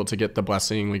being able to get the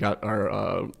blessing, we got our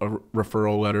a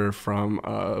referral letter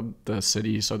from the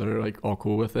city, so they're like all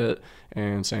cool with it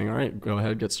and saying, all right, go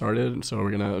ahead, get started. So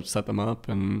we're going to set them up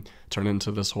and turn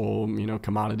into this whole, you know,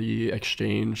 commodity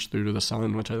exchange through to the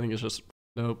sun, which I think is just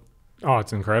dope. Oh,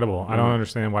 it's incredible. I don't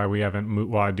understand why we haven't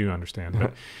moved. Well, I do understand,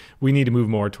 but we need to move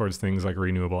more towards things like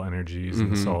renewable energies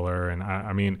and solar. And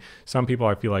I mean, some people,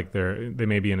 I feel like they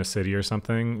may be in a city or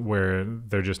something where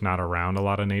they're just not around a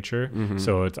lot of nature.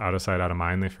 So it's out of sight, out of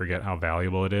mind. They forget how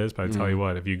valuable it is. But I tell you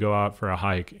what, if you go out for a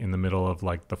hike in the middle of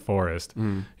like the forest,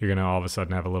 you're going to all of a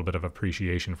sudden have a little bit of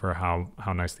appreciation for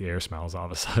how nice the air smells all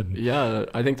of a sudden. Yeah,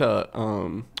 I think that, I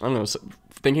don't know,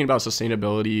 thinking about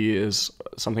sustainability is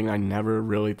something I never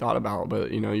really thought about.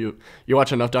 But, you know, you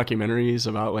watch enough documentaries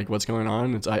about like what's going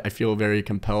on. I feel very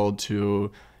compelled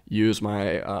to use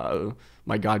my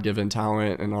my God-given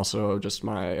talent, and also just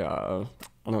my, I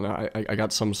don't know, I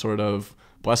got some sort of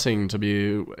blessing to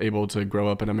be able to grow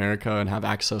up in America and have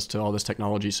access to all this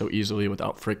technology so easily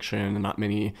without friction and not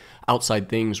many outside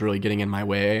things really getting in my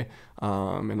way.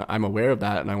 And I'm aware of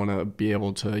that, and I want to be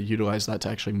able to utilize that to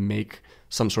actually make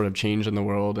some sort of change in the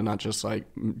world, and not just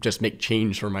make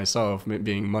change for myself,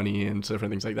 being money and different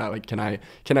things like that. Like, can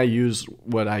I use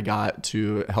what I got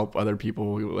to help other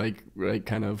people, like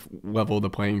kind of level the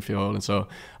playing field? And so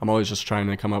I'm always just trying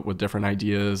to come up with different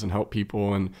ideas and help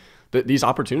people. And these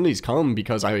opportunities come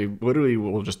because I literally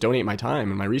will just donate my time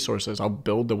and my resources. I'll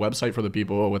build the website for the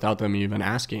people without them even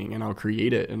asking, and I'll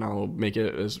create it, and I'll make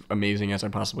it as amazing as I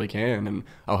possibly can, and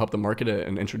I'll help them market it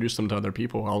and introduce them to other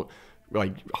people. I'll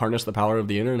like harness the power of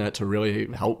the internet to really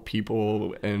help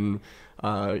people. And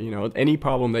any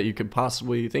problem that you could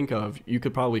possibly think of, you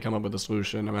could probably come up with a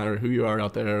solution. No matter who you are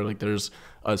out there, like there's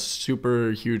a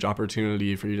super huge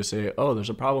opportunity for you to say, oh, there's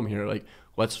a problem here, like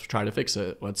let's try to fix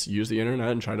it. Let's use the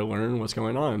internet and try to learn what's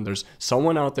going on. There's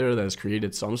someone out there that has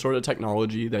created some sort of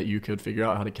technology that you could figure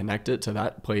out how to connect it to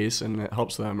that place and it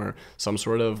helps them, or some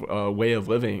sort of way of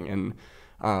living. And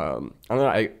I don't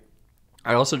know,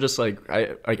 I also just like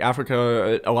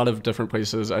Africa, a lot of different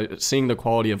places, seeing the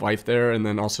quality of life there, and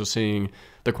then also seeing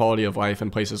the quality of life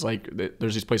in places like,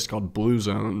 there's these places called blue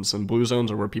zones, and blue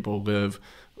zones are where people live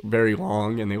very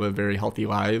long and they live very healthy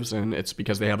lives, and it's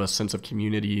because they have a sense of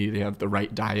community, they have the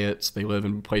right diets, they live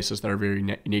in places that are very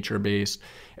nature based,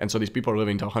 and so these people are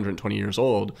living to 120 years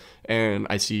old. And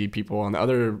I see people on the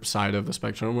other side of the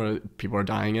spectrum where people are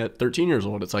dying at 13 years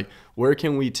old. It's like, where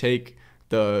can we take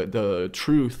the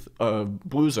truth of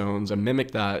blue zones and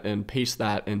mimic that and paste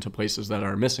that into places that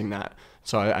are missing that?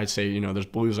 So I'd say, there's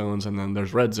blue zones and then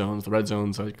there's red zones. The red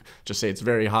zones, like, just say it's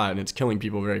very hot and it's killing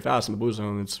people very fast. In the blue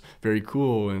zone, it's very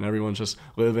cool and everyone's just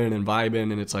living and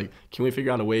vibing. And it's like, can we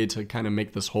figure out a way to kind of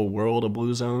make this whole world a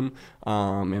blue zone?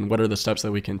 And what are the steps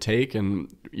that we can take?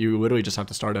 And you literally just have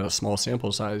to start at a small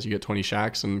sample size. You get 20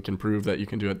 shacks and can prove that you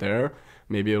can do it there.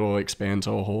 Maybe it'll expand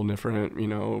to a whole different,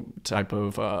 type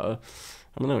of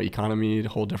economy, a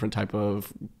whole different type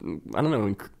of,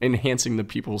 enhancing the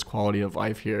people's quality of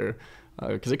life here.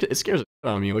 Because it scares the shit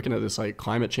out of me looking at this like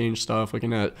climate change stuff,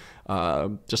 looking at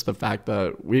just the fact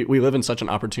that we live in such an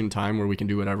opportune time where we can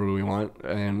do whatever we want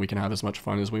and we can have as much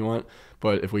fun as we want.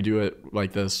 But if we do it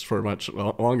like this for much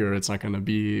longer, it's not going to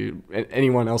be,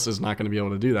 anyone else is not going to be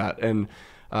able to do that. And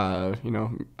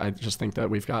I just think that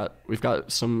we've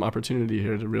got some opportunity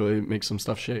here to really make some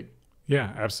stuff shake.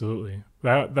 Yeah, absolutely.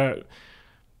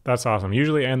 That's awesome.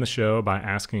 Usually I end the show by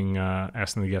asking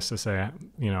the guests to say,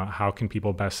 how can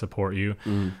people best support you?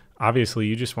 Obviously,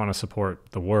 you just want to support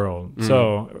the world.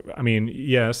 So, I mean,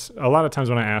 yes, a lot of times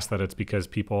when I ask that, it's because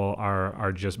people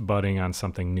are just budding on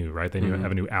something new, right? They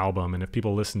have a new album. And if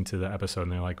people listen to the episode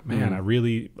and they're like, man,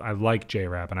 I like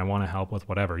J-Rapp and I want to help with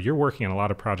whatever. You're working on a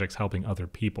lot of projects helping other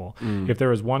people. If there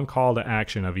was one call to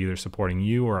action of either supporting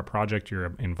you or a project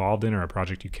you're involved in or a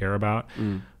project you care about,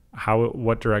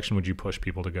 what direction would you push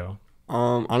people to go?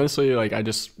 Honestly, like, I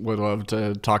just would love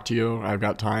to talk to you. I've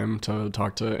got time to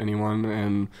talk to anyone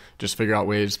and just figure out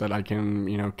ways that I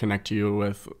can, connect to you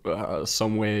with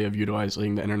some way of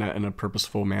utilizing the internet in a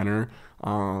purposeful manner.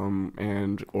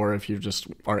 Or if you just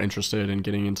are interested in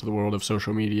getting into the world of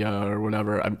social media or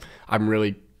whatever, I'm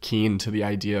really keen to the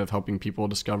idea of helping people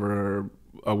discover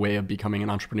a way of becoming an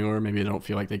entrepreneur. Maybe they don't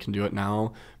feel like they can do it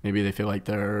now. Maybe they feel like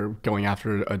they're going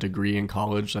after a degree in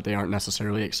college that they aren't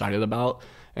necessarily excited about.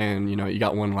 And, you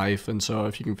got one life. And so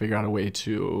if you can figure out a way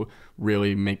to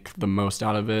really make the most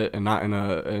out of it, and not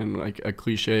in like a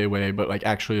cliche way, but like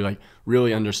actually like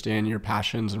really understand your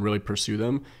passions and really pursue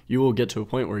them, you will get to a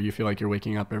point where you feel like you're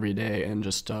waking up every day and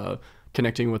just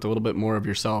connecting with a little bit more of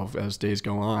yourself as days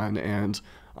go on. And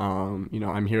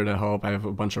I'm here to help. I have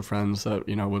a bunch of friends that,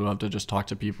 would love to just talk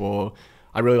to people.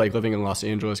 I really like living in Los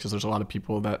Angeles because there's a lot of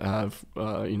people that have,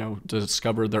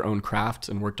 discovered their own craft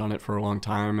and worked on it for a long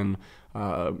time. And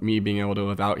me being able to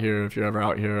live out here, if you're ever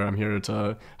out here, I'm here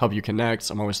to help you connect.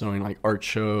 I'm always doing like art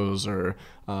shows or,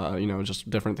 just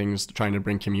different things, trying to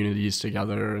bring communities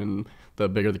together. And the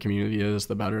bigger the community is,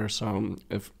 the better. So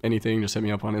if anything, just hit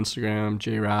me up on Instagram,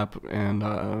 JRapp, and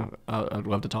I'd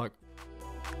love to talk.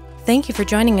 Thank you for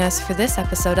joining us for this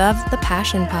episode of The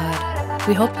Passion Pod.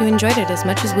 We hope you enjoyed it as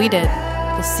much as we did.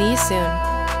 We'll see you soon.